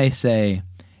 And I may say,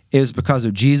 it was because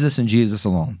of Jesus and Jesus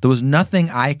alone. There was nothing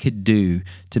I could do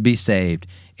to be saved,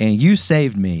 and you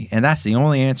saved me, and that's the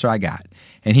only answer I got.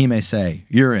 And he may say,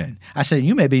 you're in. I said,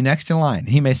 you may be next in line.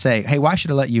 He may say, hey, why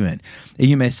should I let you in? And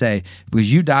you may say,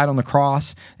 because you died on the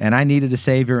cross, and I needed a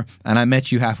Savior, and I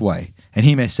met you halfway. And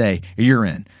he may say, you're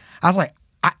in. I was like,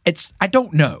 I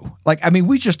don't know. Like, I mean,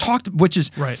 we just talked, which is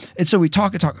right. And so we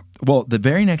talk. Well, the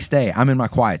very next day, I'm in my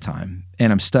quiet time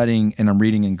and I'm studying and I'm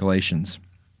reading in Galatians.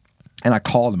 And I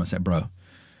called him. I said, bro,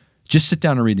 just sit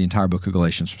down and read the entire book of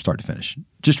Galatians from start to finish.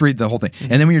 Just read the whole thing.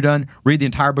 And then when you're done, read the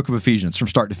entire book of Ephesians from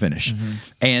start to finish.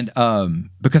 And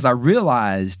because I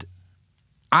realized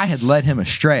I had led him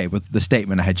astray with the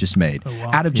statement I had just made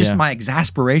out of just my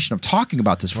exasperation of talking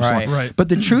about this for so long. Right. But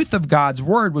the truth of God's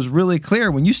word was really clear.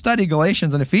 When you study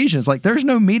Galatians and Ephesians, like there's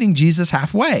no meeting Jesus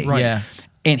halfway. Right. Yeah.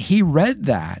 And he read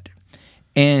that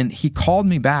and he called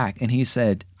me back and he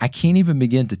said, I can't even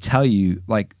begin to tell you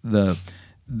like the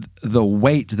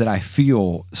weight that I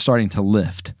feel starting to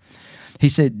lift. He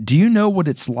said, do you know what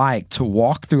it's like to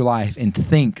walk through life and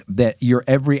think that your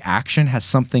every action has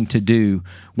something to do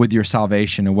with your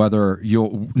salvation and whether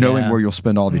knowing where you'll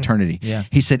spend all of eternity? Yeah.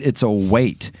 He said, it's a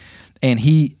weight.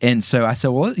 And so I said,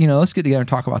 well, let's get together and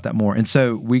talk about that more. And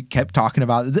so we kept talking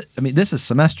about it. I mean, this is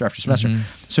semester after semester.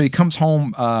 So he comes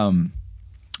home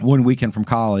one weekend from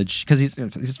college because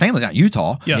his family's out in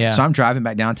Utah. Yeah. So I'm driving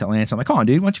back down to Atlanta. So I'm like, come on,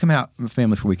 dude, why don't you come out with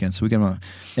family for a weekend? So we get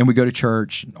and we go to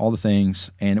church, all the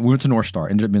things. And we went to North Star.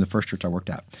 Ended up being the first church I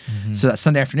worked at. So that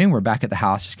Sunday afternoon, we're back at the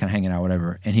house, just kind of hanging out,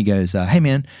 whatever. And he goes, hey,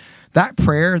 man, that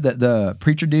prayer that the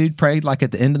preacher dude prayed like at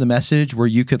the end of the message where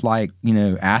you could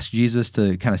ask Jesus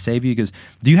to kind of save you. He goes,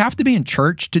 do you have to be in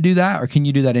church to do that or can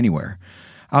you do that anywhere?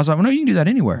 I was like, well, no, you can do that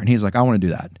anywhere. And he's like, I want to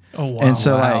do that. Oh, wow. And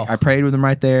so I prayed with him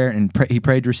right there and he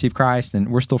prayed to receive Christ and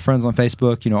we're still friends on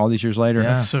Facebook, all these years later.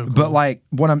 That's so cool. But like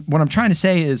what I'm trying to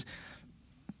say is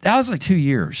that was like 2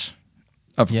 years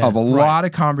of a lot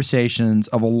of conversations,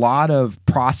 of a lot of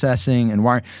processing and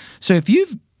wiring. So if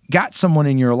you've got someone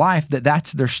in your life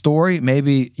that's their story,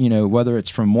 maybe, whether it's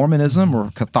from Mormonism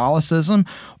or Catholicism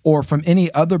or from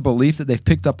any other belief that they've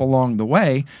picked up along the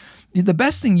way, the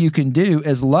best thing you can do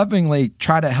is lovingly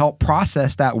try to help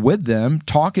process that with them,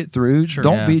 talk it through. Sure.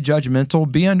 Don't be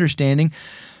judgmental, be understanding,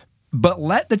 but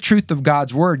let the truth of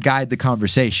God's word guide the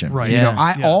conversation. Right.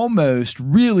 I almost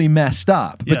really messed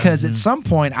up because at some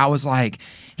point I was like,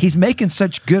 he's making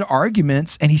such good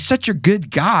arguments and he's such a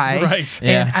good guy. Right.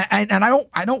 And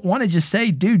I don't want to just say,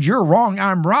 dude, you're wrong,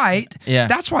 I'm right. Yeah.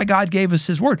 That's why God gave us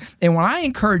his word. And when I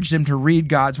encouraged him to read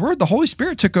God's word, the Holy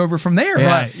Spirit took over from there.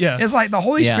 Right. Yeah. It's like the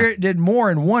Holy Spirit did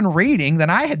more in one reading than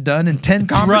I had done in 10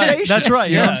 conversations. That's right.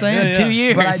 You know what I'm saying? 2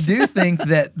 years. But I do think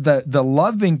that the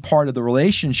loving part of the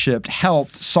relationship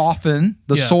helped soften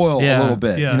the soil a little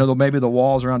bit. Yeah. Maybe the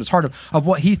walls around his heart of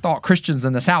what he thought Christians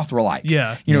in the South were like.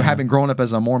 Having grown up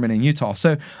as a Mormon in Utah.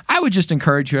 So I would just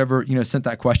encourage whoever sent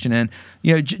that question in,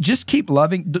 just keep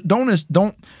loving.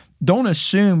 Don't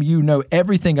assume you know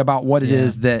everything about what it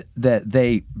is that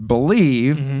they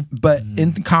believe, but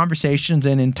in conversations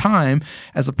and in time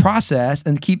as a process,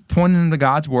 and keep pointing to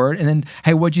God's word. And then,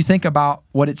 hey, what'd you think about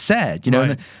what it said?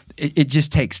 Right. It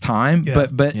just takes time,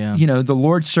 but the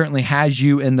Lord certainly has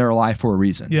you in their life for a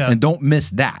reason. Yeah. And don't miss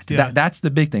that. That's the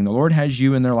big thing. The Lord has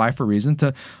you in their life for a reason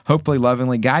to hopefully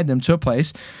lovingly guide them to a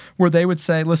place where they would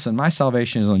say, listen, my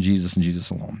salvation is on Jesus and Jesus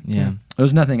alone. Yeah.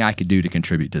 There's nothing I could do to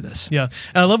contribute to this. Yeah.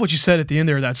 And I love what you said at the end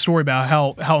there, that story about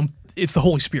how it's the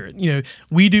Holy Spirit.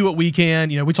 We do what we can.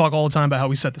 We talk all the time about how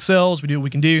we set the sails, we do what we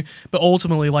can do, but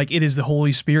ultimately, like, it is the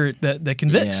Holy Spirit that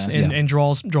convicts and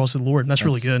draws to the Lord. And that's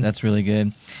really good. That's really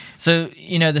good. So,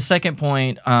 the second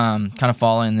point, kind of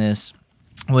following this,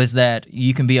 was that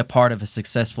you can be a part of a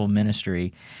successful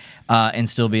ministry and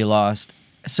still be lost.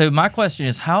 So my question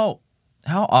is, how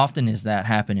often is that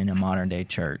happening in a modern day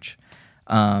church?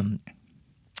 And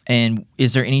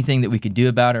is there anything that we could do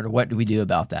about it, or what do we do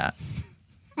about that?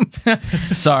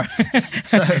 Sorry.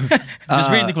 Just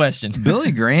read the question.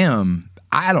 Billy Graham,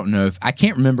 I don't know I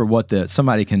can't remember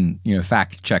somebody can,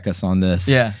 fact check us on this.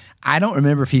 Yeah. I don't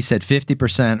remember if he said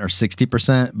 50% or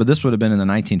 60%, but this would have been in the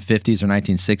 1950s or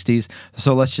 1960s.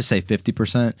 So let's just say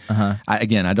 50%. I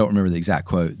don't remember the exact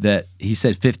quote, that he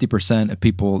said 50% of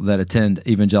people that attend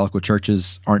evangelical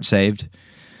churches aren't saved.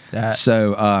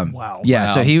 Wow.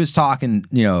 Yeah. So he was talking,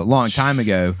 a long time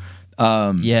ago.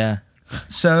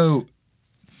 So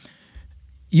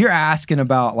you're asking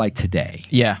about like today.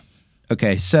 Yeah.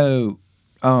 Okay. So,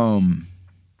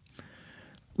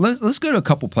 let's go to a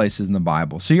couple places in the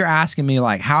Bible. So you're asking me,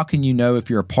 like, how can you know if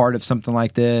you're a part of something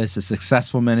like this, a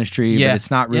successful ministry, but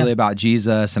it's not really about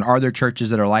Jesus? And are there churches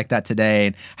that are like that today?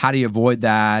 And how do you avoid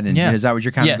that? And is that what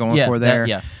you're kind of going for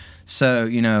there? So,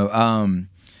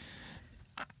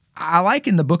 I like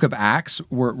in the book of Acts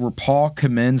where Paul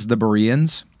commends the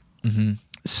Bereans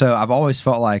So I've always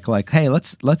felt like, hey,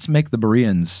 let's make the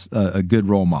Bereans a good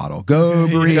role model. Go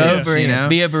Bereans! Go Bereans! You know?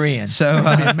 Be a Berean. So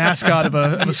A mascot of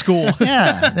a school.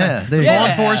 yeah.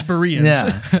 Vaughn Forest Bereans.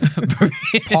 Yeah.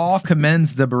 Paul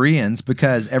commends the Bereans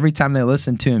because every time they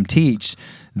listened to him teach,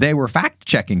 they were fact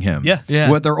checking him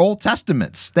with their Old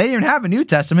Testaments. They didn't have a New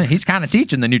Testament. He's kind of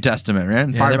teaching the New Testament, right?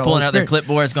 Yeah, they're pulling out their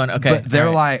clipboards going, okay. But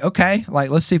they're like, okay, like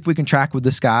let's see if we can track with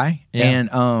this guy. Yeah.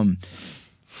 And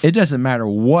it doesn't matter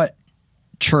what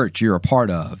church you're a part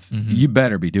of, you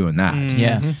better be doing that. Mm-hmm.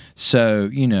 Yeah. So,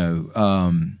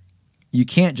 you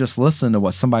can't just listen to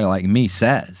what somebody like me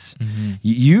says. Mm-hmm.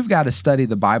 You've got to study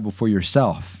the Bible for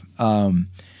yourself.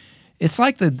 It's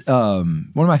like one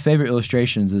of my favorite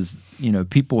illustrations is,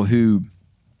 people who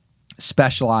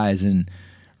specialize in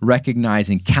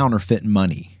recognizing counterfeit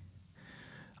money.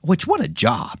 Which, what a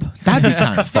job. That'd be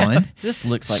kind of fun. This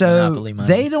looks like Monopoly money.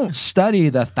 They don't study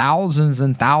the thousands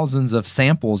and thousands of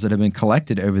samples that have been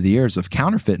collected over the years of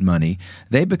counterfeit money.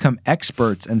 They become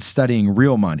experts in studying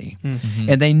real money. Mm-hmm.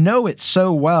 And they know it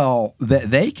so well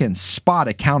that they can spot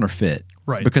a counterfeit.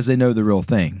 Right. Because they know the real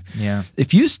thing. Yeah.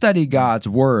 If you study God's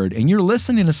word and you're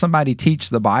listening to somebody teach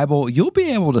the Bible, you'll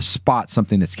be able to spot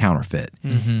something that's counterfeit.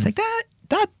 Mm-hmm. It's like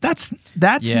that's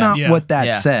not what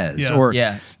that says. Yeah. Or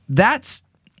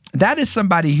that is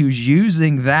somebody who's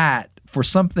using that for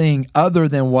something other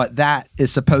than what that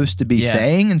is supposed to be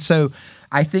saying. And so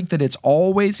I think that it's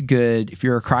always good, if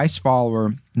you're a Christ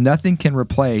follower, nothing can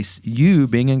replace you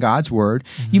being in God's word.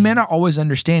 Mm-hmm. You may not always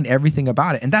understand everything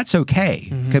about it, and that's okay.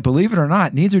 Mm-hmm. Okay, believe it or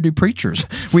not, neither do preachers.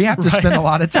 We have to spend a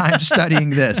lot of time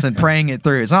studying this and praying it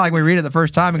through. It's not like we read it the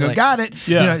first time and go, got it.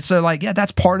 Yeah. So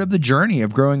that's part of the journey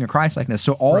of growing a Christ likeness.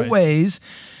 So always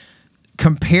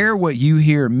compare what you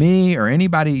hear me or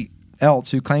anybody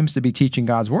else who claims to be teaching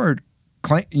God's word,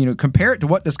 compare it to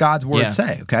what does God's word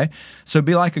say, okay? So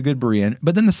be like a good Berean.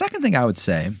 But then the second thing I would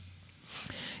say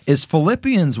is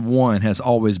Philippians 1 has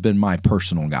always been my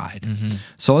personal guide. Mm-hmm.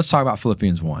 So let's talk about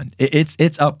Philippians 1.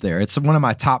 It's up there. It's one of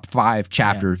my top 5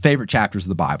 favorite chapters of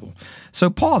the Bible. So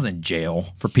Paul's in jail,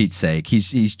 for Pete's sake.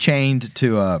 He's chained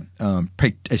to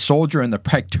a soldier in the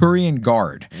Praetorian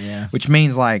Guard, which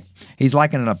means like he's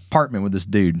like in an apartment with this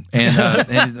dude, and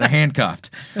they're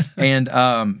handcuffed. And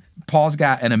Paul's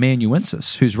got an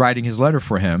amanuensis who's writing his letter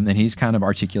for him, and he's kind of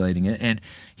articulating it, and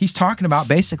he's talking about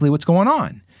basically what's going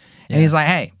on. And he's like,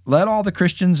 hey, let all the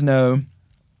Christians know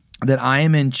that I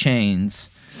am in chains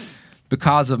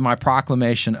because of my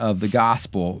proclamation of the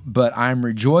gospel, but I'm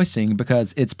rejoicing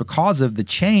because it's because of the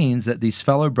chains that these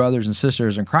fellow brothers and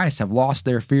sisters in Christ have lost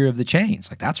their fear of the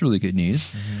chains. Like, that's really good news.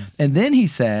 Mm-hmm. And then he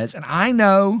says, and I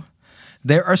know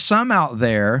there are some out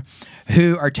there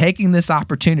who are taking this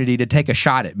opportunity to take a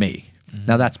shot at me.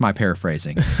 Now that's my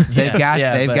paraphrasing. They've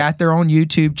got their own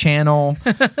YouTube channel.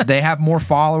 They have more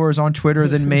followers on Twitter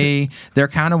than me. They're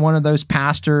kind of one of those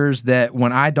pastors that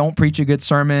when I don't preach a good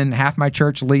sermon, half my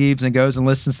church leaves and goes and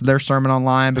listens to their sermon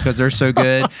online because they're so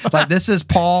good. Like, this is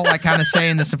Paul, like, kind of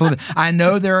saying this. I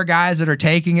know there are guys that are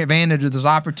taking advantage of this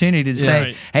opportunity to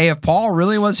say, hey, if Paul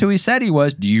really was who he said he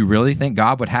was, do you really think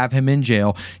God would have him in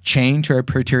jail, chained to a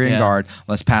Praetorian Guard?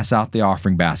 Let's pass out the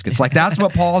offering baskets. Like, that's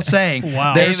what Paul's saying.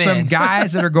 Wow. There's some guys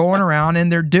that are going around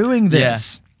and they're doing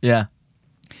this. Yeah.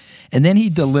 And then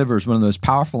he delivers one of those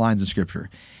powerful lines of scripture.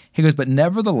 He goes, but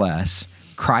nevertheless,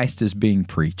 Christ is being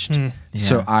preached.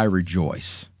 So I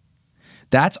rejoice.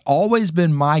 That's always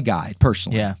been my guide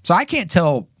personally. Yeah. So I can't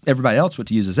tell everybody else what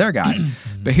to use as their guide.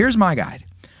 But here's my guide.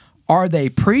 Are they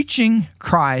preaching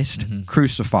Christ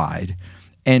crucified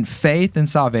and faith and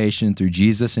salvation through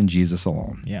Jesus and Jesus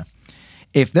alone? Yeah.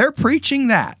 If they're preaching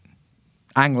that,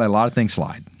 I can let a lot of things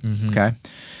slide, okay?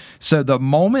 So the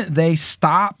moment they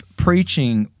stop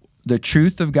preaching the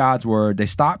truth of God's word, they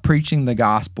stop preaching the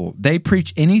gospel, they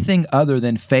preach anything other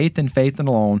than faith and faith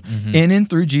alone, in and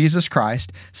through Jesus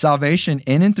Christ, salvation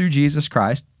in and through Jesus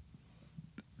Christ,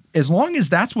 as long as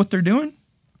that's what they're doing,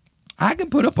 I can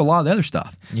put up a lot of the other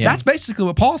stuff. Yeah. That's basically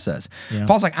what Paul says. Yeah.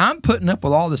 Paul's like, I'm putting up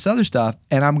with all this other stuff,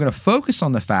 and I'm going to focus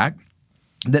on the fact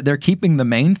that they're keeping the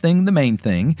main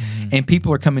thing, and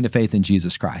people are coming to faith in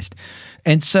Jesus Christ.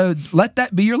 And so let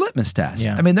that be your litmus test.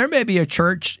 Yeah. I mean, there may be a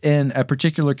church in a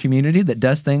particular community that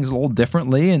does things a little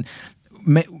differently and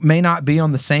may not be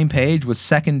on the same page with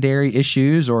secondary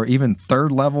issues or even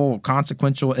third-level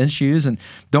consequential issues and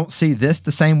don't see this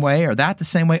the same way or that the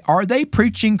same way. Are they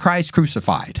preaching Christ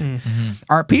crucified?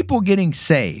 Are people getting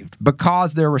saved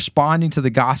because they're responding to the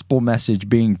gospel message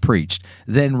being preached?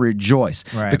 Then rejoice.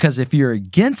 Right. Because if you're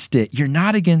against it, you're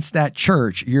not against that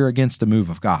church, you're against the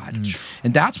move of God.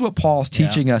 And that's what Paul's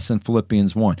teaching us in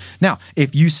Philippians 1. Now,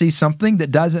 if you see something that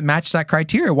doesn't match that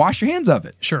criteria, wash your hands of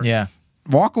it. Sure. Yeah.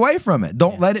 walk away from it.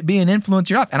 Don't let it be an influence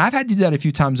in your life. And I've had to do that a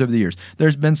few times over the years.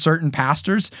 There's been certain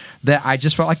pastors that I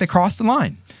just felt like they crossed the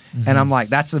line. And I'm like,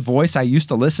 that's a voice I used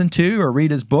to listen to or read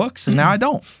his books, and now I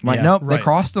don't. I'm like, nope, they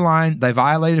crossed the line. They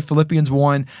violated Philippians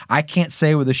 1. I can't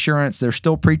say with assurance they're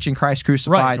still preaching Christ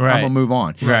crucified. I'm going to move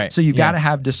on. So you got to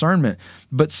have discernment.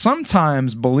 But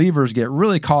sometimes believers get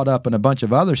really caught up in a bunch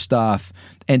of other stuff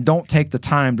and don't take the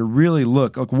time to really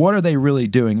look, like, what are they really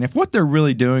doing? And if what they're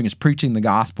really doing is preaching the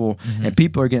gospel and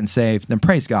people are getting saved, then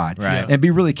praise God. And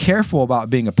be really careful about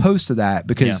being opposed to that,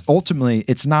 because ultimately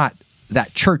it's not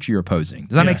that church you're opposing.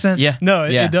 Does that make sense? No,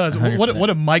 it does. 100%. What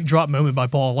a mic drop moment by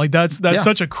Paul. Like that's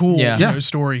such a cool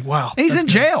story. Wow. And he's in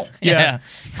jail. I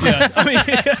mean,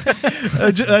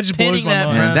 that just blows my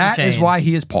mind. And that is why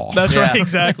he is Paul. That's right.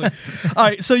 Exactly. All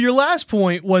right. So your last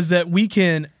point was that we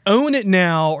can own it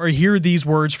now or hear these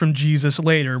words from Jesus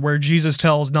later, where Jesus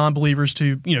tells non-believers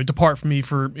to, depart from me,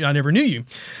 for I never knew you.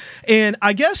 And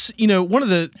I guess, one of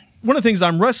the things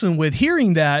I'm wrestling with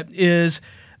hearing that is,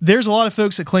 there's a lot of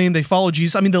folks that claim they follow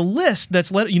Jesus. I mean, the list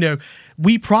that's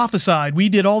we prophesied, we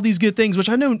did all these good things, which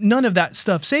I know none of that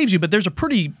stuff saves you, but there's a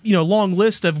pretty, long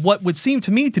list of what would seem to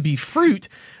me to be fruit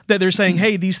that they're saying,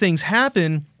 hey, these things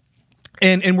happen,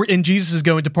 and Jesus is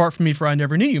going, depart from me, for I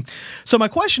never knew you. So my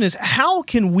question is, how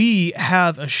can we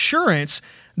have assurance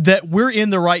that we're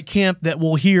in the right camp, that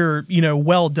we'll hear,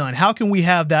 well done? How can we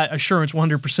have that assurance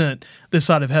 100% this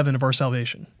side of heaven of our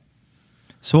salvation?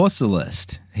 So what's the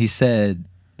list? He said,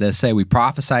 they say we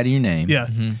prophesy to your name. Yeah.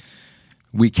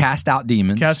 We cast out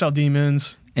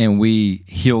demons. And we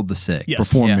healed the sick.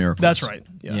 Perform miracles. That's right.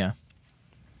 Yeah.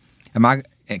 Have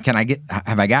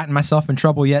I gotten myself in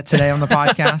trouble yet today on the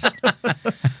podcast?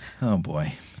 Oh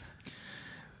boy.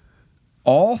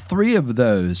 All three of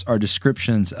those are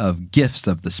descriptions of gifts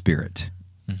of the Spirit.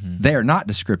 They are not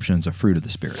descriptions of fruit of the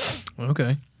Spirit.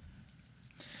 Okay.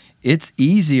 It's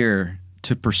easier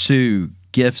to pursue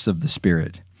gifts of the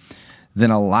Spirit than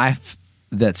a life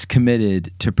that's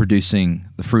committed to producing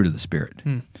the fruit of the Spirit.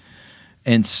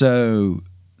 And so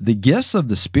the gifts of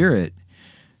the Spirit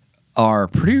are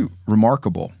pretty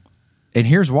remarkable. And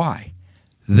here's why.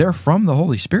 They're from the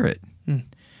Holy Spirit.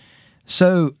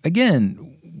 So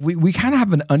again, we kind of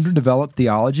have an underdeveloped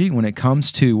theology when it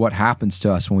comes to what happens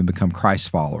to us when we become Christ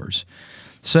followers.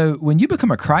 So when you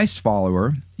become a Christ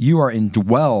follower, you are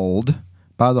indwelled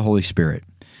by the Holy Spirit.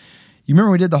 You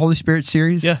remember we did the Holy Spirit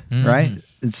series? Yeah. Right?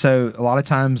 And so a lot of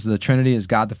times the Trinity is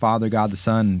God the Father, God the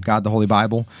Son, God the Holy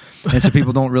Bible. And so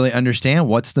people don't really understand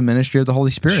what's the ministry of the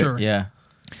Holy Spirit. Sure. Yeah.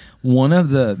 One of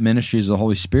the ministries of the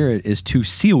Holy Spirit is to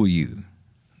seal you.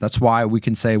 That's why we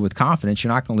can say with confidence,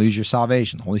 you're not going to lose your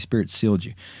salvation. The Holy Spirit sealed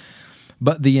you.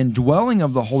 But the indwelling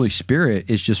of the Holy Spirit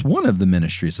is just one of the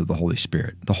ministries of the Holy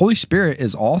Spirit. The Holy Spirit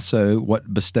is also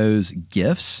what bestows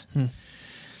gifts.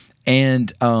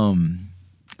 And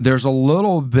there's a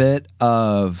little bit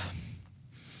of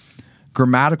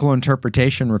grammatical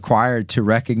interpretation required to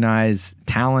recognize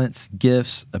talents,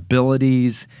 gifts,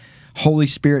 abilities, Holy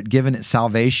Spirit given it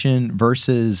salvation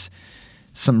versus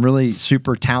some really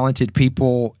super talented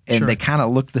people, and they kind of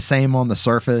look the same on the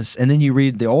surface. And then you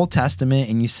read the Old Testament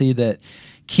and you see that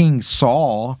King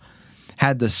Saul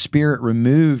had the Spirit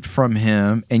removed from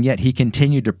him, and yet he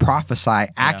continued to prophesy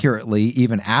accurately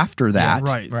even after that.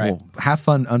 Right. Well, have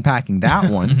fun unpacking that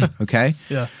one, okay?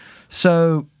 Yeah.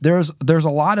 So there's a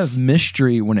lot of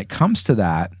mystery when it comes to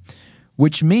that,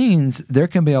 which means there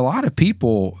can be a lot of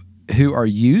people who are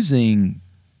using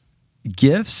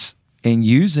gifts and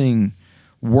using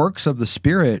works of the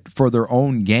Spirit for their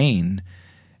own gain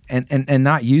and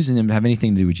not using them to have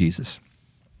anything to do with Jesus.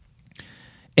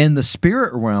 In the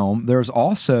spirit realm, there's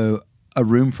also a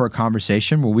room for a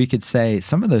conversation where we could say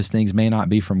some of those things may not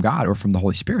be from God or from the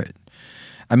Holy Spirit.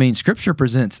 I mean, Scripture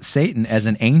presents Satan as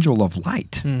an angel of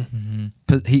light.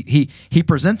 He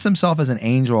presents himself as an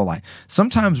angel of light.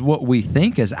 Sometimes what we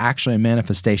think is actually a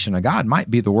manifestation of God might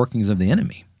be the workings of the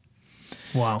enemy.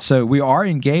 Wow. So we are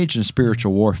engaged in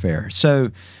spiritual warfare.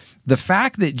 So the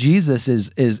fact that Jesus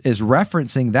is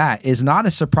referencing that is not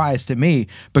a surprise to me,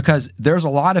 because there's a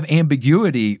lot of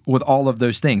ambiguity with all of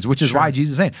those things, which is why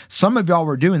Jesus is saying, some of y'all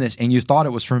were doing this and you thought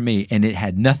it was from me, and it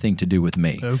had nothing to do with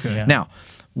me. Okay. Yeah. Now,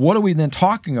 what are we then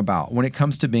talking about when it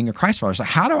comes to being a Christ follower? So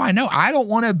how do I know? I don't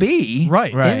want to be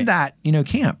in that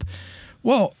camp.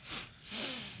 Well,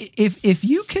 if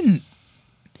you can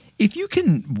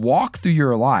walk through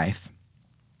your life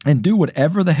and do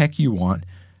whatever the heck you want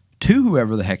to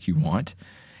whoever the heck you want,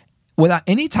 without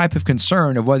any type of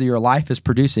concern of whether your life is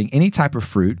producing any type of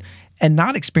fruit, and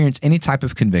not experience any type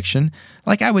of conviction,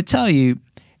 like I would tell you,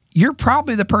 you're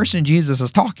probably the person Jesus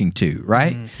is talking to,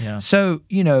 right? Yeah. So,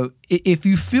 if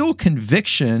you feel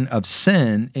conviction of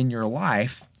sin in your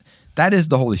life, that is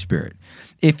the Holy Spirit.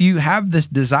 If you have this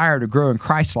desire to grow in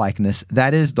Christ-likeness,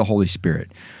 that is the Holy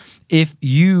Spirit. If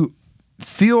you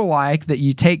feel like that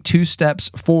you take 2 steps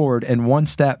forward and 1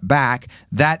 step back,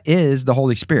 that is the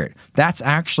Holy Spirit. That's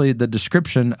actually the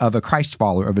description of a Christ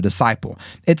follower, of a disciple.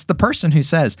 It's the person who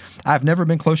says, I've never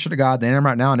been closer to God than I am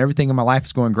right now, and everything in my life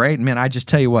is going great. And man, I just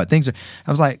tell you what, I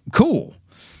was like, cool.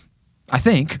 I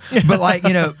think, but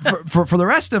for the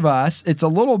rest of us, it's a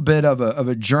little bit of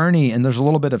a journey, and there's a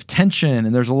little bit of tension,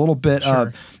 and there's a little bit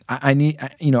of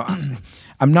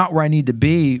I'm not where I need to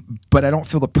be, but I don't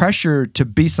feel the pressure to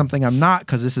be something I'm not,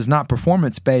 because this is not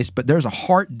performance based. But there's a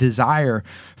heart desire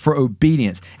for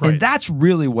obedience, and that's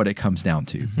really what it comes down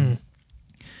to. Mm-hmm.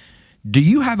 Do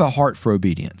you have a heart for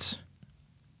obedience?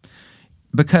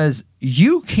 Because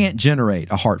you can't generate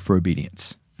a heart for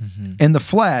obedience. Mm-hmm. In the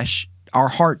flesh, our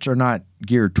hearts are not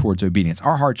geared towards obedience.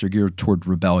 Our hearts are geared toward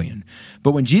rebellion.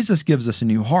 But when Jesus gives us a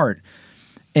new heart,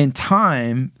 in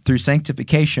time, through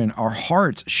sanctification, our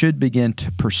hearts should begin to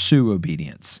pursue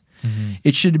obedience. Mm-hmm.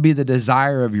 It should be the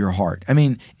desire of your heart. I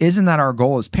mean, isn't that our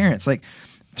goal as parents? Like,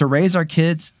 to raise our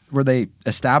kids where they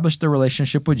establish their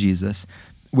relationship with Jesus,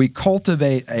 we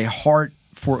cultivate a heart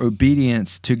for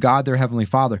obedience to God, their Heavenly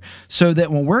Father, so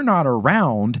that when we're not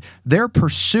around, they're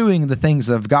pursuing the things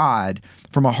of God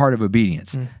from a heart of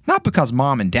obedience. Not because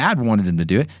mom and dad wanted them to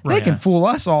do it. They can fool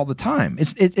us all the time.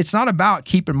 It's not about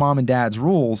keeping mom and dad's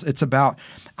rules. It's about,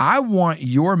 I want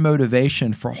your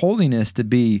motivation for holiness to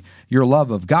be your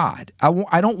love of God.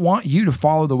 I don't want you to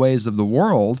follow the ways of the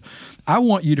world. I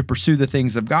want you to pursue the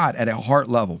things of God at a heart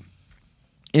level.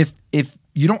 If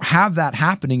you don't have that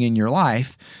happening in your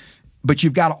life, but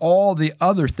you've got all the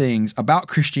other things about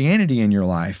Christianity in your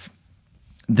life,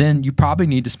 then you probably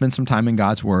need to spend some time in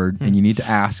God's Word, and you need to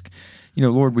ask,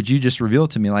 Lord, would you just reveal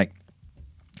to me, like,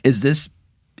 is this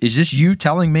you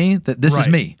telling me that this is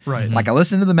me? Right. Like, I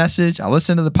listen to the message, I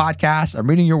listen to the podcast, I'm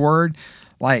reading your Word.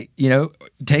 Like,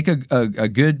 take a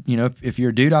good, if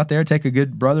you're a dude out there, take a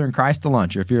good brother in Christ to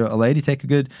lunch. Or if you're a lady, take a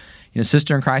good,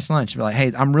 sister in Christ to lunch. Be like,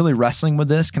 hey, I'm really wrestling with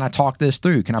this. Can I talk this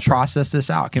through? Can I process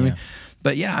this out? Can we?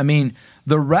 But yeah, I mean,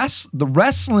 the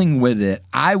wrestling with it,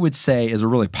 I would say, is a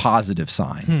really positive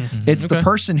sign. It's the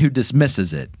person who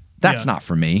dismisses it. That's not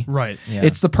for me. Right. Yeah.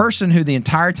 It's the person who the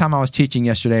entire time I was teaching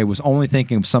yesterday was only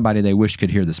thinking of somebody they wish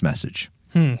could hear this message.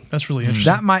 That's really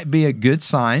interesting. That might be a good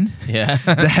sign. Yeah.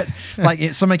 That,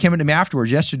 like, somebody came into me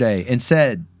afterwards yesterday and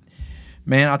said,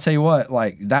 man, I'll tell you what,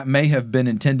 like, that may have been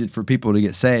intended for people to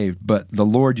get saved, but the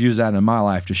Lord used that in my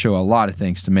life to show a lot of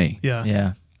things to me. Yeah.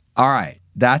 Yeah. All right.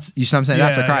 That's, you see what I'm saying? Yeah,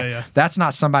 That's a cry. yeah. That's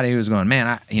not somebody who's going,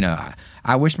 man,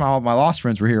 I wish my lost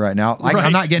friends were here right now. Like,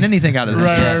 I'm not getting anything out of this.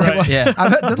 Right, It's like, well, Yeah. I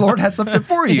bet the Lord has something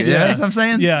for you. You know what I'm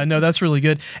saying? Yeah, no, that's really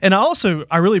good. And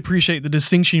I really appreciate the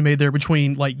distinction you made there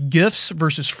between like gifts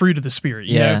versus fruit of the Spirit.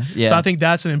 You know? Yeah. So I think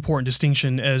that's an important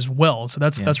distinction as well. So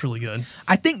that's really good.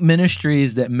 I think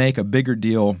ministries that make a bigger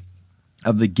deal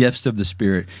of the gifts of the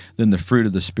Spirit than the fruit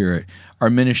of the Spirit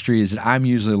are ministries that I'm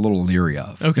usually a little leery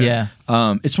of. Okay. Yeah.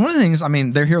 It's one of the things, I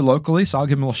mean, they're here locally, so I'll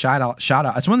give them a little shout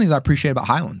out. It's one of the things I appreciate about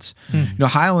Highlands.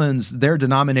 Highlands, their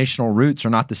denominational roots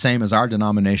are not the same as our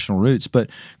denominational roots, but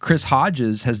Chris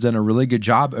Hodges has done a really good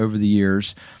job over the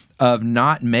years of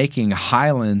not making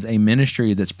Highlands a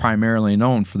ministry that's primarily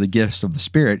known for the gifts of the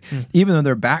Spirit, even though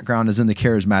their background is in the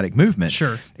charismatic movement.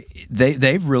 Sure.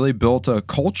 They've really built a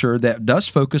culture that does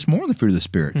focus more on the fruit of the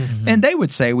Spirit. And they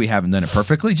would say we haven't done it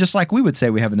perfectly, just like we would say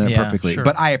we haven't done it perfectly. Sure.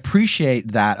 But I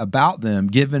appreciate that about them,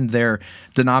 given their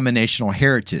denominational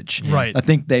heritage. Right. I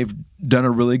think they've done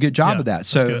a really good job of that. that's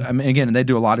So, good. I mean, again, they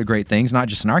do a lot of great things, not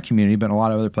just in our community, but in a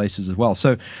lot of other places as well.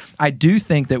 So I do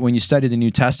think that when you study the New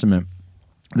Testament,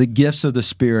 the gifts of the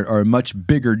Spirit are a much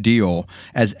bigger deal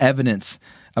as evidence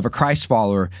of a Christ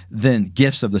follower than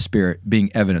gifts of the Spirit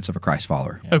being evidence of a Christ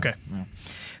follower. Okay.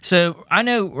 So I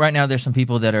know right now there's some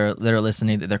people that are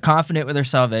listening that they're confident with their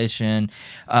salvation,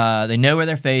 they know where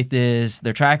their faith is,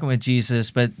 they're tracking with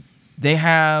Jesus, but they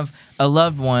have a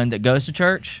loved one that goes to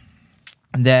church,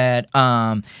 that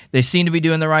they seem to be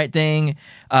doing the right thing,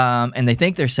 and they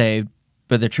think they're saved,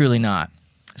 but they're truly not.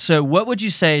 So what would you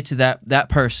say to that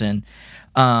person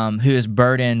who is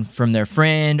burdened from their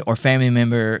friend or family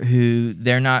member who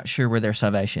they're not sure where their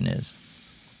salvation is?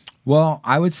 Well,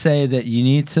 I would say that you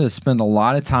need to spend a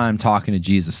lot of time talking to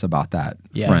Jesus about that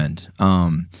friend.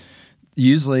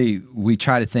 Usually we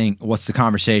try to think, what's the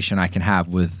conversation I can have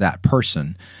with that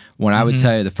person? When I would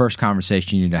tell you the first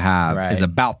conversation you need to have is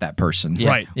about that person.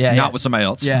 Right. Not with somebody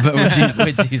else, but with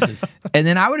Jesus. With Jesus. And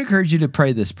then I would encourage you to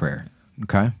pray this prayer,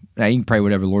 okay? Now, you can pray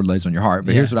whatever the Lord lays on your heart,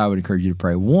 but here's what I would encourage you to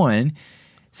pray. One,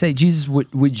 say, Jesus,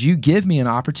 would you give me an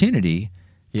opportunity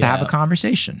to have a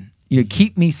conversation? You know,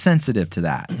 keep me sensitive to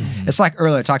that. It's like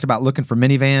earlier I talked about looking for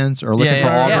minivans or looking for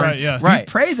Auburn. You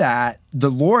pray that the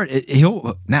Lord,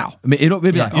 he'll now. I mean, it'll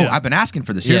be like, I've been asking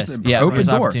for this. Here's the open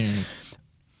door.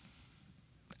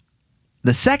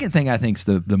 The second thing I think is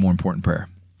the more important prayer.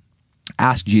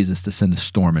 Ask Jesus to send a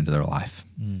storm into their life.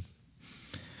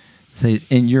 Say,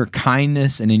 in your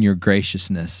kindness and in your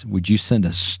graciousness, would you send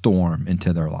a storm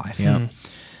into their life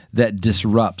that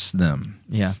disrupts them?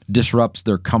 Disrupts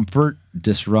their comfort,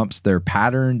 disrupts their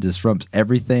pattern, disrupts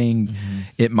everything.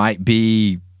 It might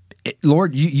be,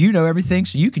 Lord, you know everything,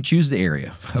 so you can choose the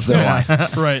area of their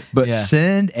life. Right. But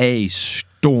send a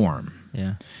storm.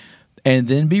 And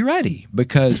then be ready,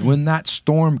 because when that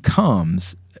storm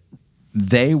comes,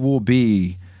 they will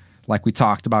be, like we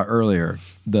talked about earlier,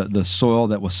 the soil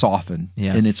that was softened,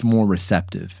 and it's more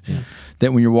receptive.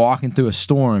 That when you're walking through a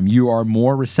storm, you are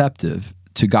more receptive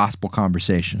to gospel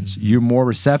conversations. You're more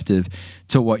receptive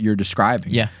to what you're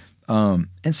describing. And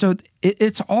so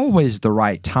it's always the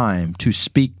right time to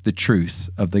speak the truth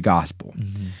of the gospel.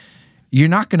 You're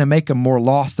not going to make them more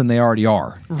lost than they already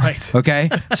are. Right. Okay?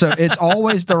 So it's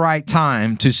always the right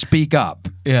time to speak up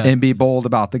and be bold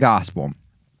about the gospel.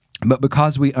 But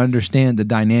because we understand the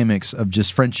dynamics of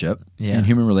just friendship and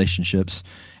human relationships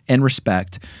and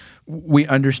respect, we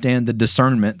understand the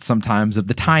discernment sometimes of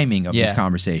the timing of these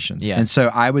conversations. And so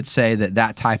I would say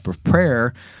that type of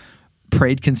prayer,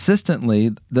 prayed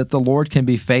consistently, that the Lord can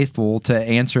be faithful to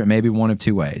answer it maybe one of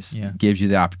two ways. Gives you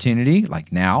the opportunity,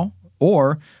 like now,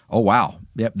 or, oh, wow,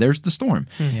 yep, there's the storm.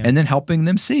 And then helping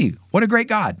them see, what a great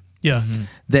God.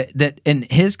 That in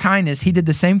his kindness, he did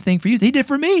the same thing for you. He did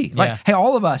for me. Like, hey,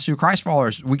 all of us who are Christ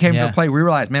followers, we came to a place we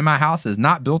realized, man, my house is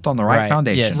not built on the right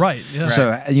foundation.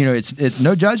 So, you know, it's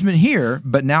no judgment here,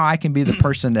 but now I can be the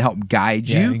person to help guide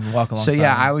you. can walk alongside so,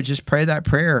 I would just pray that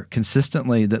prayer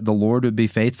consistently, that the Lord would be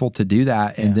faithful to do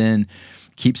that, and then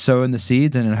keep sowing the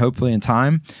seeds, and then hopefully in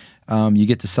time, you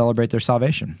get to celebrate their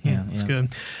salvation. That's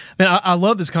good. Man, I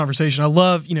love this conversation. I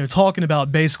love, talking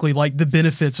about basically like the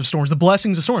benefits of storms, the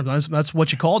blessings of storms. That's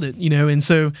what you called it, and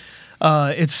so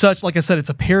it's such, like I said, it's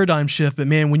a paradigm shift, but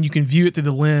man, when you can view it through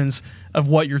the lens of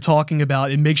what you're talking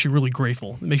about, it makes you really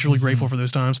grateful. It makes you really grateful for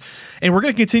those times. And we're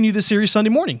going to continue this series Sunday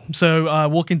morning. So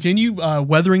we'll continue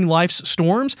weathering life's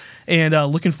storms, and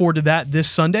looking forward to that this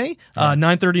Sunday,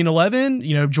 9:30 and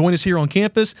 11. Join us here on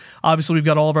campus. Obviously, we've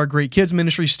got all of our great kids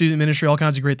ministry, student ministry, all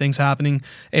kinds of great things happening.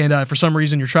 And for some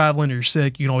reason you're traveling or you're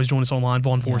sick, you can always join us online,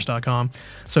 vaughnforest.com.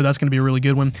 So that's going to be a really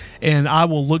good one. And I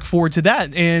will look forward to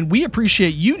that. And we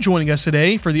appreciate you joining us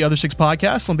today for the Other Six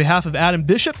Podcast. On behalf of Adam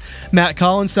Bishop, Matt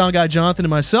Collins, Sound Guy Jonathan, and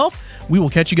myself, we will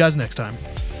catch you guys next time.